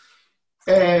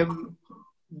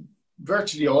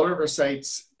 Virtually all of our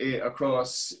sites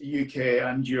across UK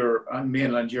and Europe and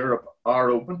mainland Europe are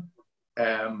open.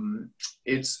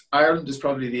 Ireland is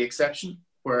probably the exception,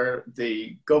 where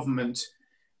the government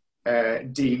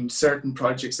deemed certain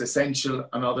projects essential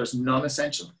and others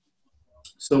non-essential.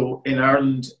 So in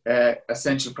Ireland,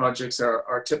 essential projects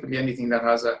are typically anything that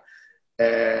has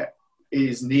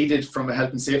is needed from a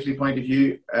health and safety point of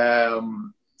view,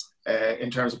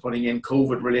 in terms of putting in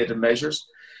COVID-related measures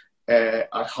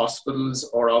at hospitals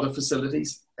or other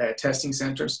facilities, testing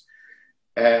centres.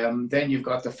 Then you've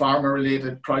got the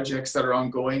pharma-related projects that are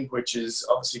ongoing, which is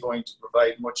obviously going to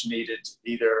provide much needed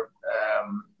either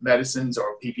medicines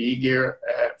or PPE gear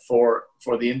for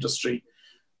the industry.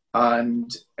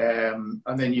 And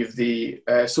then you've the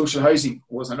social housing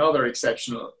was another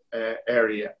exceptional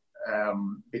area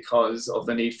because of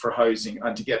the need for housing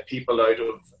and to get people out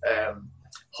of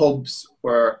hubs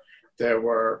where there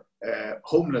were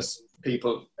homeless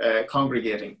people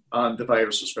congregating and the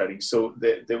virus was spreading. So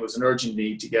there was an urgent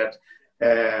need to get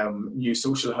new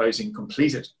social housing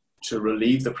completed to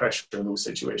relieve the pressure in those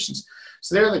situations.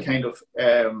 So they're the kind of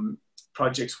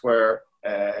projects where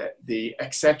the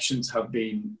exceptions have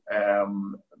been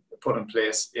put in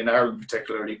place in Ireland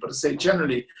particularly, but I say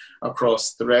generally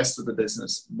across the rest of the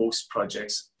business, most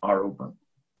projects are open.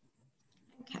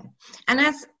 Okay, and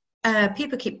as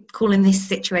people keep calling this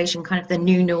situation kind of the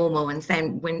new normal and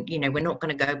saying we're not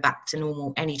going to go back to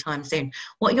normal anytime soon,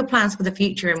 what are your plans for the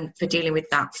future and for dealing with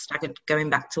that staggered going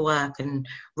back to work and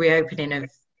reopening of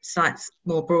sites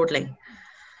more broadly?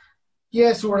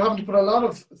 Yeah, so we're having to put a lot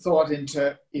of thought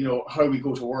into, how we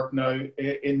go to work now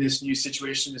in this new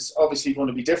situation. It's obviously going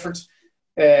to be different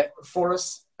for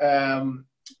us.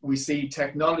 We see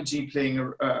technology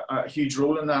playing a huge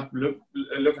role in that.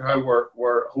 Look at how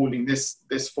we're holding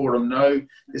this forum now.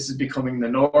 This is becoming the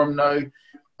norm now.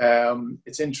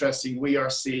 It's interesting. We are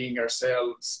seeing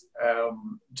ourselves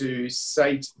do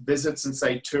site visits and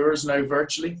site tours now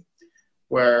virtually,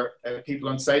 where people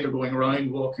on site are going around,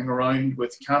 walking around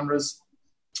with cameras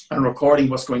and recording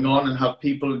what's going on, and have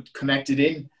people connected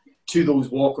in to those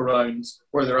walk-arounds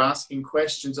where they're asking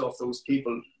questions of those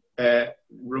people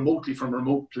remotely from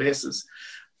remote places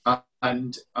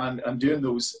and doing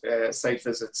those site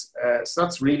visits. So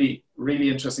that's really, really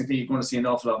interesting thing. You're going to see an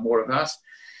awful lot more of that.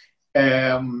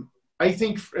 I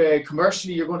think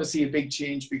commercially you're going to see a big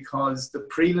change because the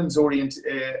prelims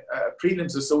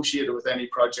associated with any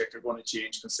project are going to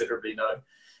change considerably now.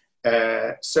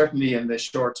 Certainly in the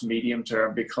short to medium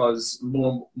term, because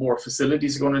more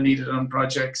facilities are going to need it on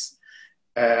projects.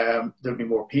 There'll be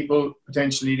more people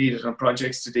potentially needed on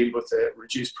projects to deal with the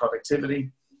reduced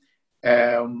productivity.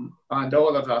 And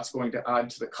all of that's going to add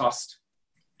to the cost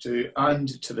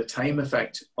and to the time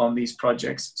effect on these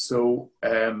projects. So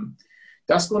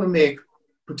that's going to make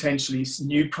potentially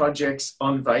new projects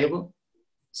unviable.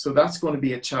 So that's going to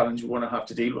be a challenge we're going to have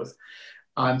to deal with,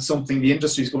 and something the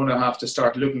industry is going to have to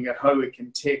start looking at how it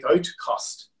can take out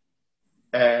cost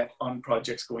on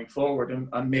projects going forward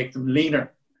and make them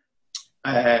leaner,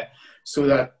 so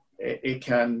that it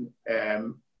can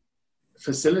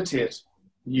facilitate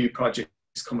new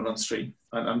projects coming on stream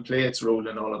and play its role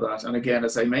in all of that. And again,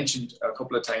 as I mentioned a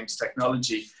couple of times,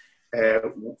 technology,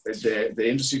 the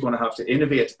industry is going to have to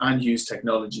innovate and use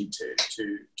technology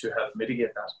to help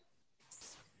mitigate that.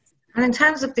 And in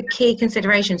terms of the key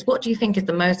considerations, what do you think is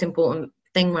the most important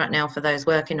thing right now for those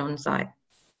working on site?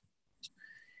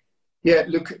 Yeah,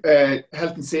 look,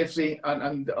 health and safety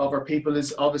and of our people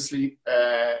is obviously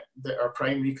our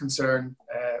primary concern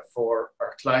for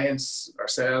our clients,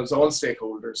 ourselves, all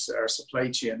stakeholders, our supply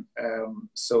chain.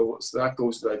 So that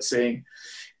goes without saying.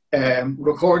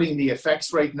 Recording the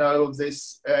effects right now of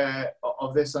this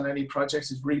on any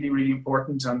projects is really, really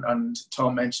important, and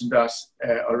Tom mentioned that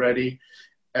already.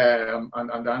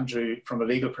 And Andrew, from a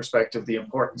legal perspective, the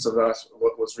importance of that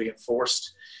was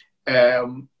reinforced.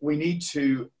 We need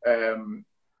to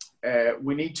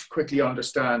we need to quickly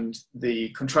understand the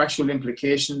contractual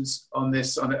implications on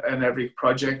this on every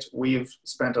project. We have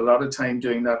spent a lot of time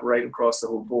doing that right across the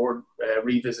whole board,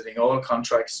 revisiting all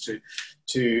contracts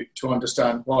to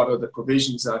understand what are the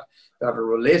provisions that are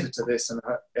related to this, and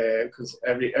because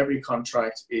every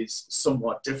contract is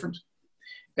somewhat different.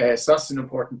 So that's an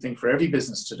important thing for every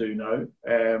business to do now,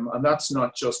 and that's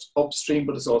not just upstream,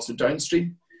 but it's also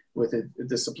downstream with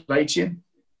the supply chain.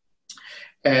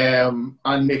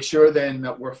 And make sure then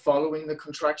that we're following the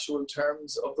contractual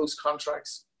terms of those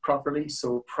contracts properly,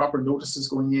 so proper notices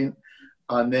going in,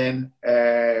 and then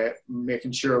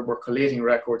making sure we're collating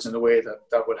records in a way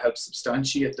that would help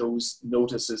substantiate those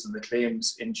notices and the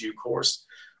claims in due course.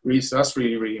 So that's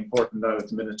really, really important now at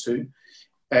the minute too.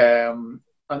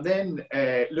 And then,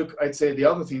 look, I'd say the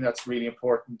other thing that's really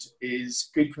important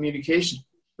is good communication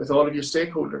with all of your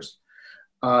stakeholders.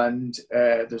 And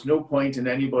there's no point in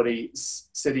anybody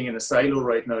sitting in a silo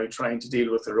right now trying to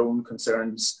deal with their own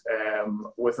concerns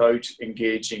without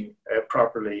engaging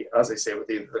properly, as I say,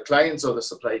 with either the clients or the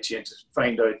supply chain to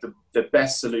find out the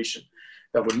best solution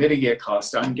that would mitigate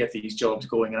cost and get these jobs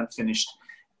going and finished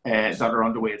that are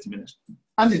underway at the minute.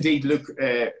 And indeed, look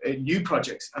at new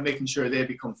projects and making sure they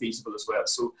become feasible as well.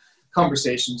 So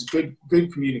conversations, good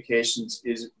communications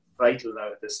is vital now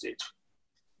at this stage.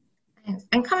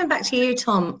 And coming back to you,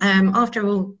 Tom, after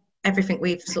all, everything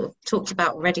we've sort of talked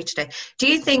about already today, do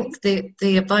you think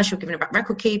the advice you're giving about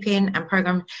record keeping and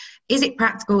program, is it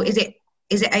practical? Is it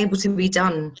able to be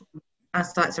done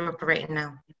as sites are operating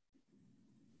now?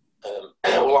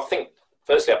 Well, I think,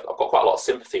 firstly, I've got quite a lot of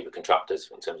sympathy with contractors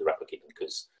in terms of record keeping,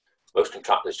 because most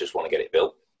contractors just want to get it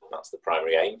built. That's the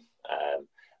primary aim.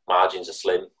 Margins are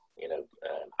slim.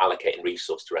 Allocating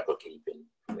resource to record keeping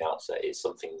from the outset is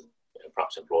something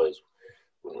perhaps employers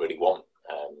wouldn't really want.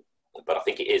 But I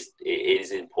think it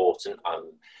is important.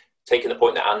 Taking the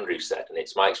point that Andrew said, and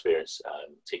it's my experience,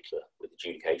 in particular with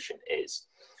adjudication, is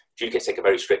adjudicates take a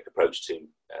very strict approach to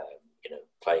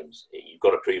claims. You've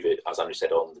got to prove it, as Andrew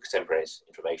said, on the contemporaneous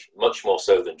information, much more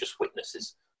so than just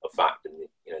witnesses of fact and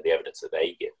the evidence that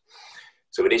they give.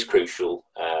 So it is crucial.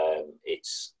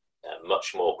 It's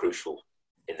much more crucial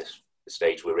in the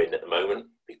stage we're in at the moment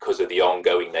because of the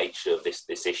ongoing nature of this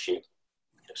issue.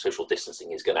 Social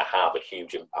distancing is going to have a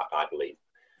huge impact, I believe,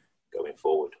 going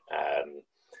forward.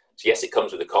 So yes, it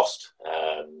comes with a cost.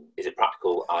 Is it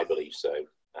practical? I believe so.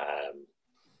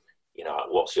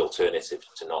 What's the alternative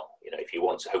to not? If you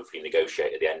want to hopefully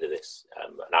negotiate at the end of this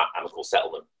an amicable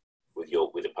settlement with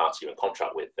the party you're in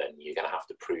contract with, then you're going to have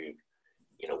to prove,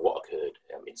 what occurred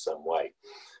in some way.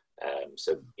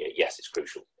 So yes, it's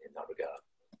crucial in that regard.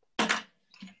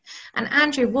 And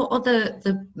Andrew, what are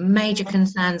the major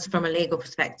concerns from a legal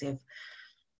perspective?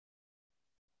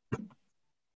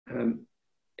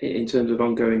 In terms of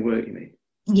ongoing work, you mean?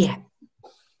 Yeah.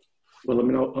 Well, I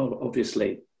mean,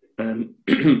 obviously,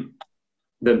 the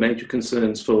major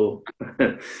concerns for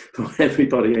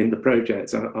everybody in the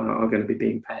projects are going to be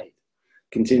being paid,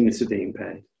 continuously being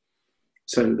paid.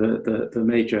 So the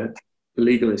major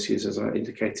legal issues, as I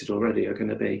indicated already, are going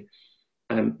to be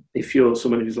if you're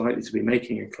someone who's likely to be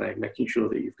making a claim, making sure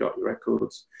that you've got your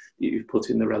records, you've put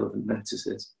in the relevant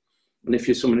notices. And if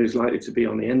you're someone who's likely to be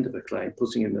on the end of a claim,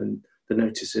 putting in the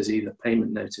notices, either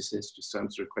payment notices, just to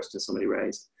answer a question somebody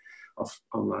raised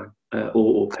online,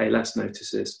 or pay less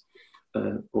notices,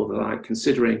 or the like,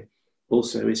 considering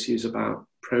also issues about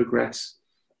progress.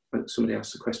 Somebody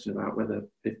asked a question about whether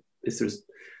if there's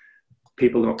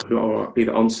people who are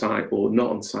either on site or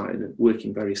not on site and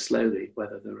working very slowly,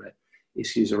 whether there are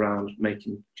issues around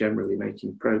generally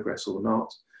making progress or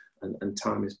not, and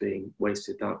time is being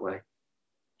wasted that way.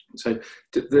 So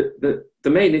the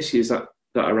main issues that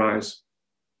arise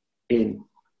in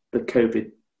the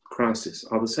COVID crisis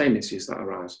are the same issues that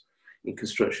arise in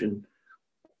construction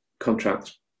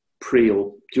contracts pre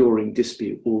or during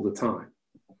dispute all the time.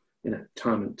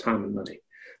 Time and money.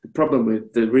 The problem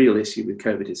with the real issue with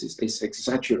COVID is it's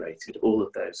exaggerated all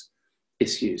of those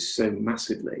issues so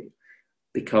massively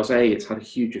because it's had a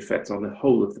huge effect on the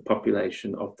whole of the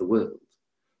population of the world.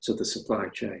 So the supply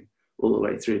chain, all the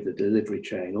way through the delivery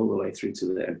chain, all the way through to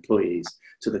the employees,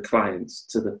 to the clients,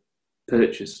 to the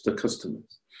purchase, to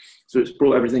customers. So it's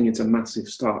brought everything into massive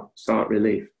start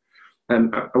relief.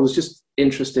 I was just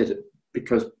interested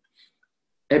because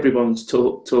everyone's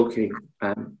talking,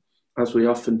 as we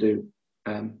often do,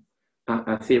 at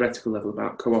a theoretical level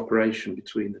about cooperation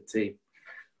between the team.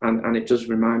 And it does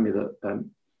remind me that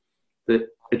the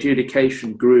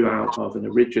adjudication grew out of an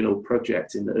original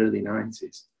project in the early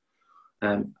 90s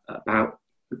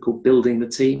called Building the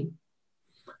Team.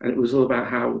 And it was all about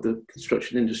how the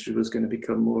construction industry was going to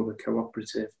become more of a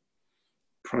cooperative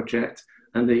project,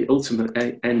 and the ultimate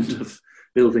end of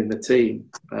building the team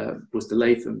was the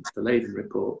Latham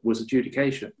report, was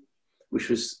adjudication, which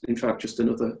was in fact just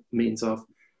another means of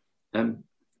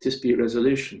dispute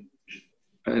resolution.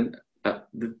 And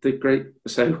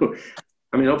so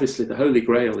I mean, obviously the holy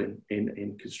grail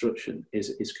in construction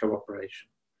is cooperation.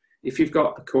 If you've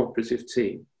got a cooperative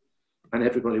team and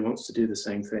everybody wants to do the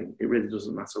same thing, it really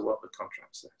doesn't matter what the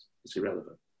contract says. It's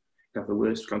irrelevant. You have the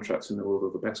worst contracts in the world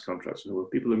or the best contracts in the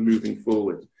world. People are moving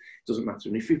forward. It doesn't matter.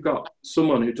 And if you've got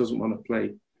someone who doesn't want to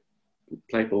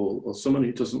play ball, or someone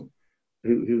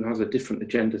who has a different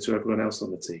agenda to everyone else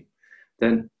on the team,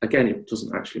 then again, it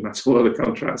doesn't actually matter what the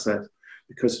contract says,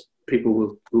 because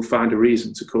people will find a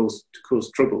reason to cause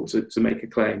trouble, to make a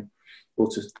claim, or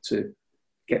to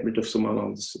get rid of someone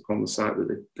on the site that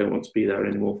they don't want to be there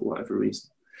anymore for whatever reason.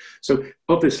 So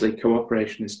obviously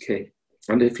cooperation is key.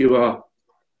 And if you are,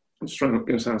 I'm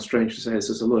going to sound strange to say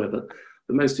this as a lawyer, but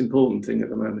the most important thing at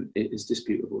the moment is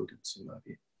dispute avoidance, in my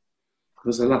view.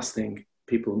 Because the last thing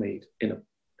people need in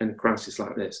a crisis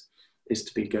like this is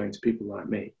to be going to people like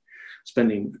me,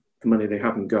 spending the money they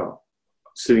haven't got,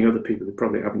 suing other people who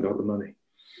probably haven't got the money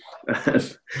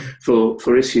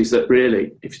for issues that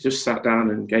really, if you just sat down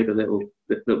and gave a little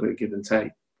bit of give and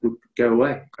take, would go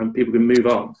away, and people can move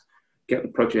on, get the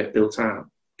project built out,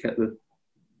 get the,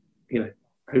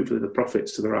 hopefully the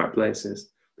profits to the right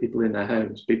places, people in their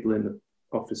homes, people in the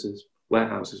offices,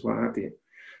 warehouses, what have you.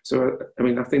 So, I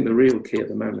mean, I think the real key at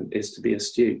the moment is to be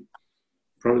astute.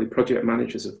 Probably project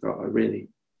managers have got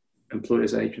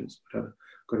employers' agents have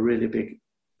got a really big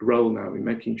role now in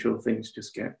making sure things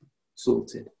just get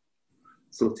sorted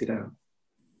out.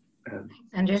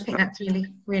 Andrew, I think that's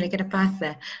really good advice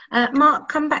there. Mark,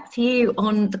 come back to you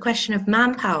on the question of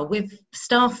manpower. With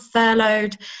staff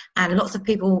furloughed and lots of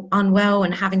people unwell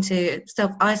and having to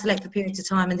self-isolate for periods of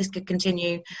time, and this could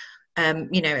continue,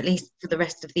 at least for the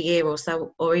rest of the year or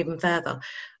so, or even further.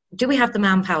 Do we have the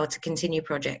manpower to continue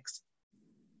projects?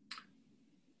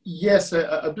 Yes,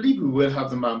 I believe we will have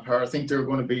the manpower. I think there are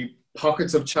going to be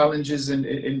pockets of challenges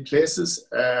in places.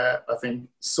 I think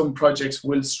some projects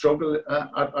will struggle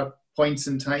at points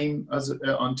in time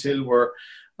until we're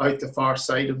out the far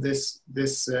side of this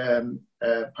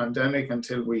pandemic,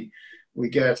 until we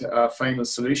get a final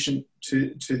solution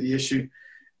to the issue,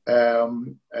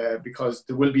 because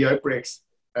there will be outbreaks.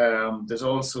 There's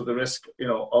also the risk,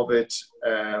 of it.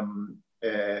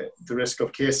 The risk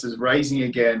of cases rising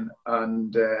again,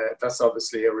 and that's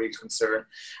obviously a real concern.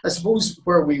 I suppose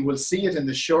where we will see it in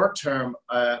the short term,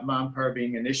 manpower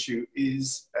being an issue,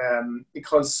 is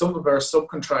because some of our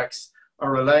subcontracts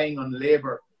are relying on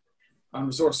labour and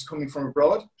resources coming from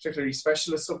abroad, particularly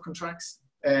specialist subcontracts.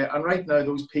 And right now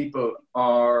those people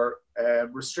are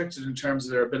restricted in terms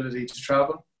of their ability to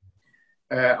travel.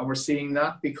 And we're seeing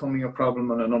that becoming a problem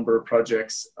on a number of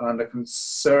projects, and a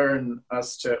concern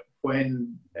as to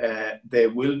when they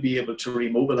will be able to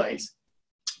remobilise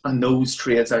and those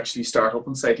trades actually start up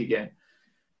on site again.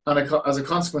 And as a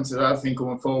consequence of that, I think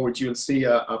going forward, you'll see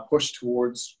a push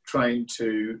towards trying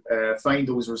to find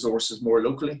those resources more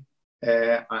locally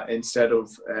instead of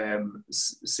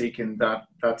seeking that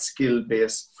skill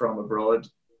base from abroad.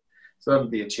 So that'll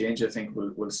be a change I think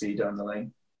we'll see down the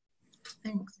line.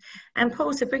 Thanks. And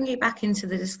Paul, to bring you back into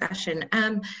the discussion,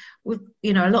 with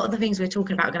a lot of the things we're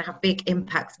talking about are going to have big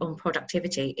impacts on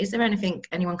productivity. Is there anything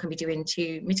anyone can be doing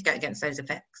to mitigate against those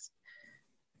effects?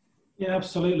 Yeah,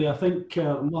 absolutely. I think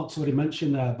Mark's already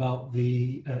mentioned there about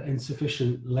the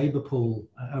insufficient labour pool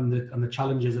and the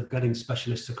challenges of getting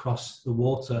specialists across the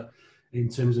water in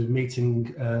terms of meeting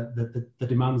the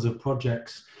demands of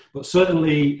projects. But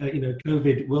certainly,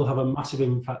 COVID will have a massive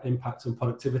impact on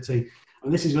productivity.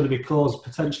 And this is going to be caused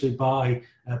potentially by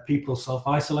people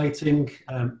self-isolating,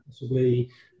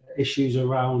 possibly issues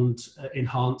around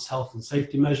enhanced health and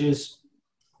safety measures,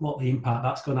 what the impact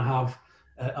that's going to have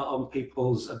on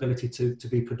people's ability to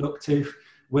be productive.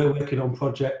 We're working on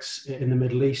projects in the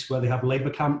Middle East where they have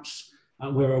labour camps,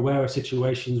 and we're aware of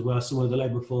situations where some of the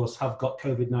labour force have got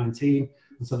COVID-19,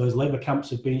 and so those labour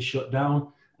camps have been shut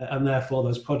down, and therefore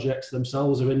those projects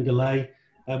themselves are in delay.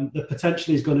 There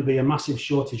potentially is going to be a massive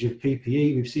shortage of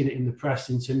PPE. We've seen it in the press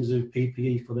in terms of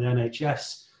PPE for the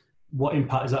NHS. What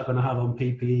impact is that going to have on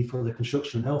PPE for the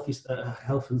construction and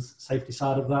health and safety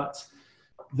side of that?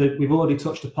 We've already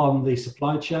touched upon the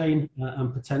supply chain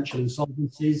and potential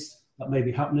insolvencies that may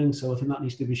be happening. So I think that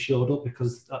needs to be shored up,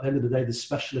 because at the end of the day, there's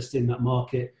specialists in that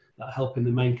market that are helping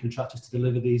the main contractors to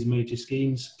deliver these major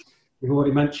schemes. We've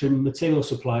already mentioned material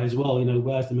supply as well.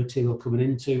 Where's the material coming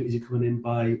into? Is it coming in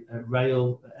by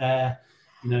rail, air,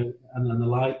 and the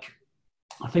like?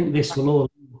 I think this will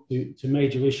all lead to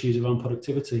major issues around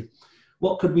productivity.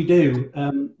 What could we do?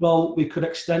 Well, we could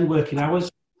extend working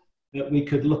hours. We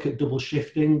could look at double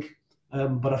shifting,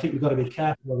 but I think we've got to be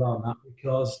careful around that,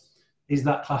 because is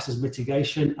that classed as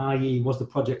mitigation, i.e. was the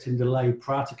project in delay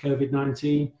prior to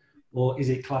COVID-19, or is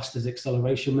it classed as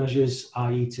acceleration measures,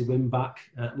 i.e. to win back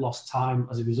lost time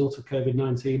as a result of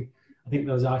COVID-19? I think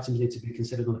those items need to be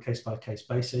considered on a case-by-case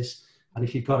basis. And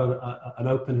if you've got an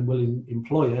open and willing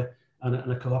employer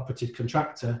and a cooperative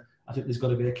contractor, I think there's got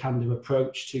to be a can-do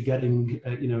approach to getting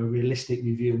a realistic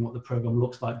review on what the programme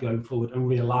looks like going forward and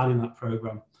realigning that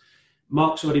programme.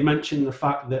 Mark's already mentioned the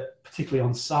fact that, particularly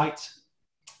on site,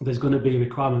 there's going to be a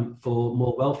requirement for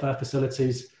more welfare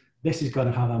facilities. This is going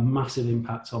to have a massive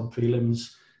impact on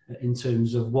prelims in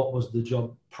terms of what was the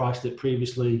job priced at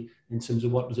previously, in terms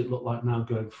of what does it look like now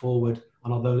going forward,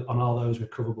 and are those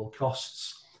recoverable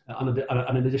costs. And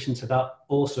in addition to that,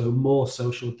 also more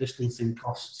social distancing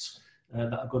costs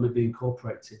that are going to be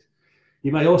incorporated.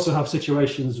 You may also have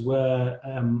situations where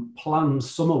planned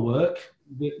summer work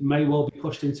may well be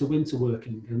pushed into winter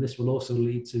working, and this will also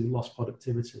lead to lost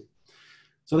productivity.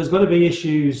 So there's going to be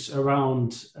issues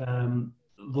around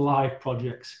the live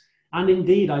projects. And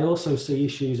indeed, I also see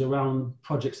issues around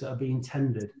projects that are being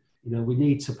tendered. We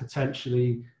need to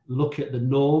potentially look at the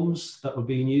norms that were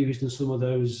being used in some of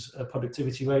those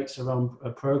productivity rates around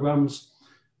programs.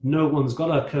 No one's got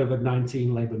a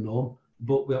COVID-19 labour norm,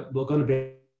 but we're going to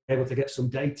be able to get some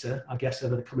data, I guess,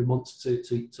 over the coming months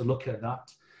to look at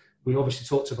that. We obviously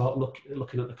talked about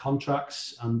looking at the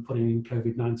contracts and putting in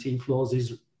COVID-19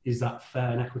 clauses. Is that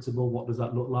fair and equitable? What does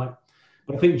that look like?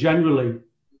 But I think generally,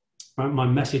 my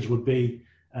message would be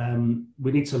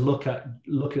we need to look at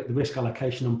the risk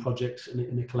allocation on projects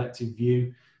in a collective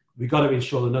view. We've got to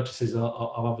ensure the notices are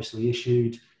obviously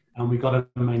issued, and we've got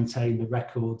to maintain the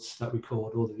records that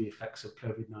record all of the effects of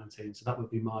COVID-19. So that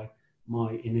would be my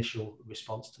initial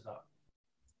response to that.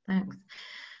 Thanks.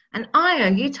 And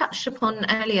Ayo, you touched upon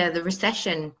earlier the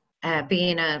recession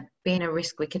being a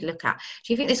risk we could look at.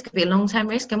 Do you think this could be a long-term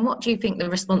risk, and what do you think the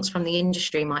response from the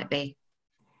industry might be?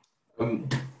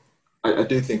 I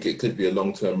do think it could be a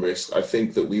long-term risk. I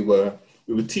think that we were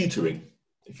teetering,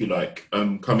 if you like,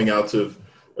 coming out of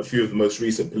a few of the most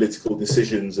recent political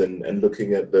decisions and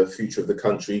looking at the future of the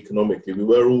country economically.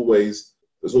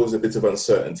 There's always a bit of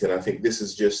uncertainty, and I think this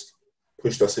has just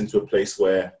pushed us into a place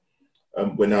where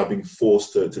we're now being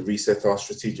forced to reset our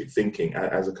strategic thinking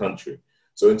as a country.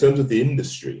 So in terms of the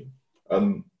industry,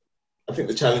 I think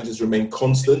the challenges remain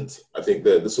constant. I think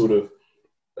the sort of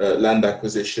land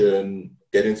acquisition,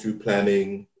 getting through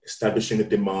planning, establishing a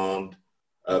demand,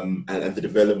 and the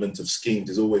development of schemes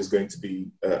is always going to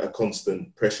be a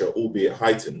constant pressure, albeit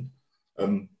heightened.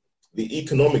 The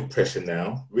economic pressure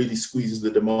now really squeezes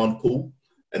the demand pool,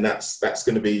 and that's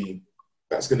going to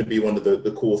be one of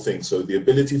the core things. So the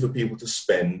ability for people to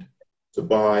spend, to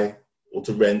buy, or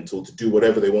to rent, or to do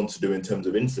whatever they want to do in terms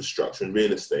of infrastructure and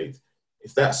real estate,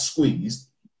 if that's squeezed,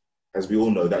 as we all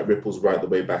know, that ripples right the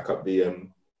way back up the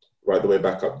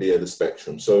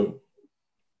spectrum. So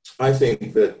I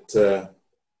think that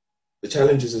the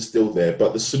challenges are still there,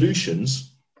 but the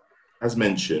solutions, as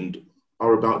mentioned,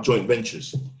 are about joint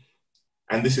ventures.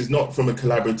 And this is not from a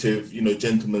collaborative,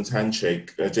 gentleman's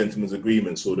handshake, gentleman's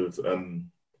agreement sort of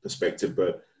perspective,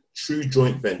 but true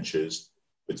joint ventures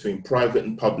between private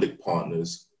and public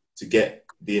partners to get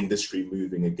the industry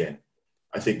moving again.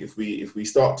 I think if we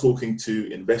start talking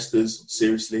to investors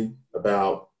seriously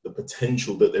about the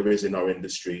potential that there is in our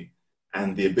industry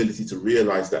and the ability to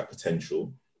realize that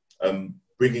potential,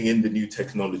 bringing in the new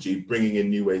technology, bringing in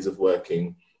new ways of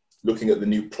working, looking at the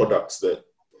new products that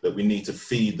we need to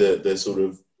feed the sort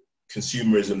of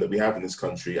consumerism that we have in this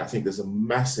country, I think there's a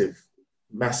massive,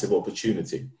 massive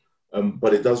opportunity.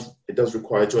 But it does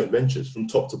require joint ventures from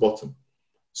top to bottom.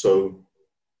 So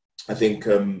I think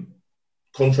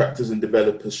contractors and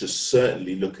developers should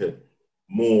certainly look at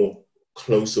more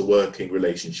closer working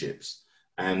relationships,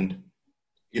 and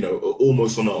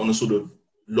almost on a sort of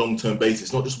long-term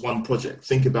basis, not just one project.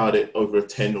 Think about it over a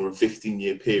 10 or a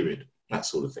 15-year period, that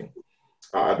sort of thing.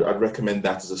 I'd recommend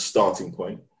that as a starting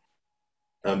point.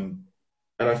 And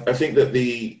I think that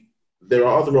there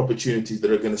are other opportunities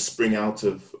that are going to spring out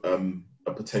of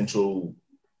a potential,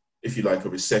 if you like, a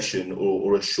recession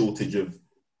or a shortage of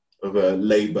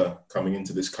labour coming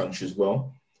into this country as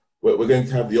well. We're going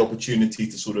to have the opportunity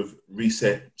to sort of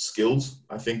reset skills,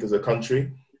 I think, as a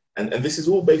country. And this is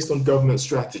all based on government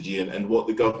strategy and what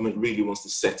the government really wants to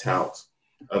set out.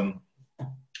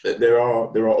 There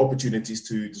are opportunities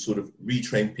to sort of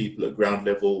retrain people at ground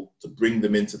level, to bring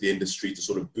them into the industry, to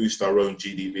sort of boost our own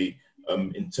GDP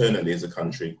internally as a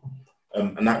country.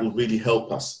 And that will really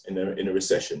help us in a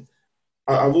recession.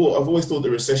 I've always thought the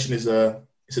recession is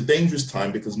it's a dangerous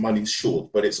time because money's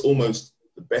short, but it's almost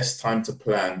the best time to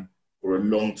plan for a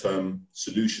long-term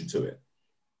solution to it.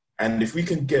 And if we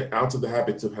can get out of the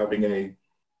habit of having a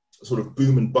sort of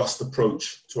boom and bust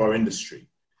approach to our industry,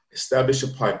 establish a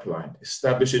pipeline,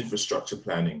 establish infrastructure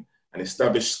planning, and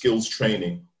establish skills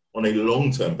training on a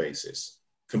long-term basis,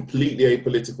 completely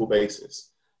apolitical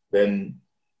basis, then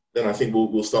I think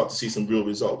we'll start to see some real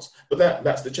results. But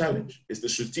that's the challenge. It's the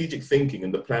strategic thinking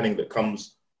and the planning that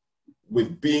comes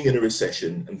with being in a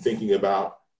recession and thinking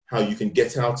about how you can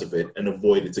get out of it and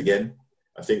avoid it again.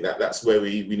 I think that's where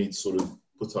we need to sort of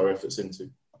put our efforts into.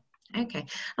 Okay.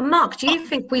 And Mark, do you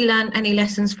think we learned any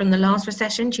lessons from the last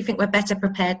recession? Do you think we're better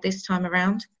prepared this time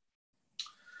around?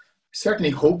 Certainly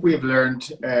hope we have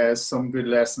learned some good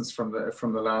lessons from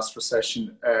the last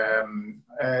recession.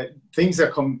 Things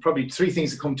that probably three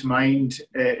things that come to mind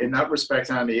in that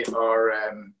respect, Andy, are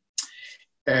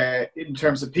in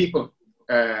terms of people.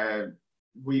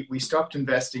 We stopped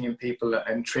investing in people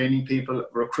and training people,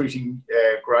 recruiting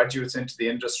graduates into the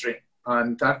industry,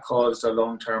 and that caused a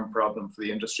long-term problem for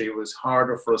the industry. It was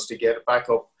harder for us to get back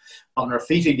up on our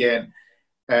feet again.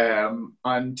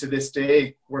 And to this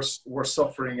day, we're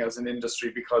suffering as an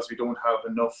industry because we don't have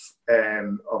enough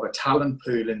of a talent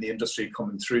pool in the industry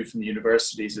coming through from the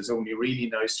universities. Is only really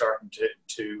now starting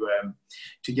to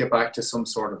get back to some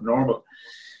sort of normal.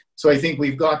 So I think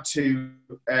we've got to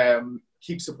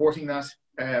keep supporting that,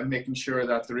 making sure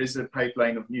that there is a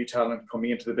pipeline of new talent coming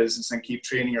into the business and keep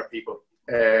training our people.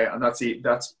 And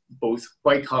that's both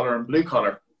white collar and blue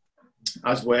collar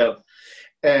as well.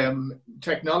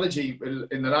 Technology,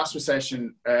 in the last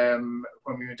recession,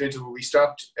 when we went into it, we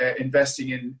stopped investing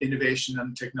in innovation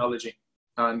and technology.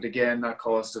 And again, that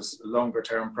caused us longer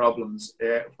term problems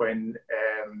when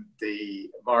the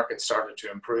market started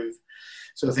to improve.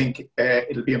 So I think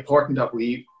it'll be important that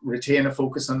we retain a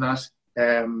focus on that.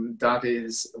 That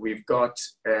is, we've got,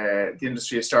 the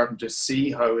industry is starting to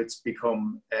see how it's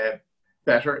become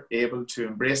better able to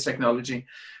embrace technology.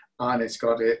 And it's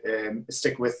got to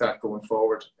stick with that going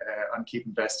forward and keep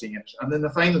investing in it. And then the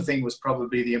final thing was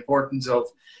probably the importance of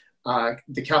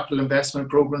the capital investment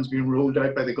programs being rolled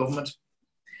out by the government.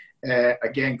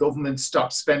 Again, government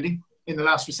stopped spending in the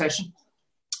last recession.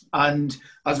 And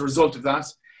as a result of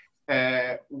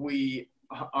that, we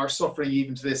are suffering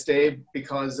even to this day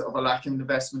because of a lack of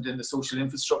investment in the social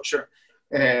infrastructure,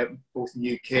 both in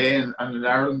the UK and in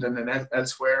Ireland and then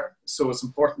elsewhere. So it's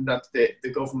important that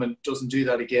the government doesn't do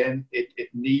that again. It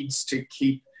needs to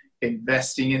keep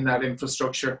investing in that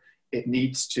infrastructure. It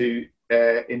needs to,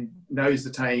 now is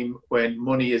the time when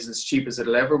money is as cheap as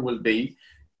it'll ever will be,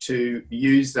 to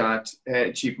use that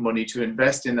cheap money to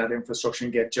invest in that infrastructure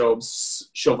and get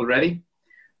jobs shovel ready,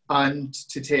 and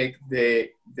to take the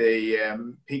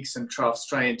peaks and troughs,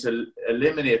 trying to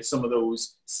eliminate some of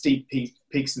those steep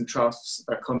peaks and troughs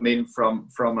that come in from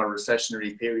a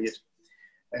recessionary period.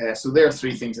 So there are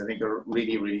three things I think are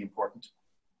really, really important.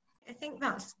 I think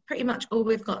that's pretty much all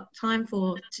we've got time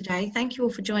for today. Thank you all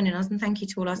for joining us, and thank you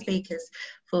to all our speakers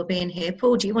for being here.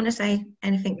 Paul, do you want to say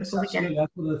anything before we go? I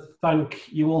want to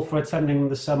thank you all for attending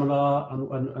the seminar,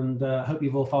 and hope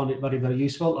you've all found it very, very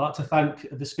useful. I'd like to thank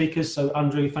the speakers. So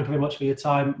Andrew, thank you very much for your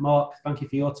time. Mark, thank you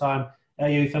for your time.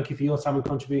 Ayo, thank you for your time and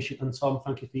contribution. And Tom,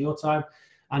 thank you for your time.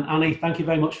 And Annie, thank you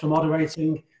very much for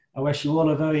moderating. I wish you all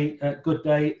a very good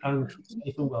day and keep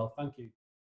safe and well. Thank you.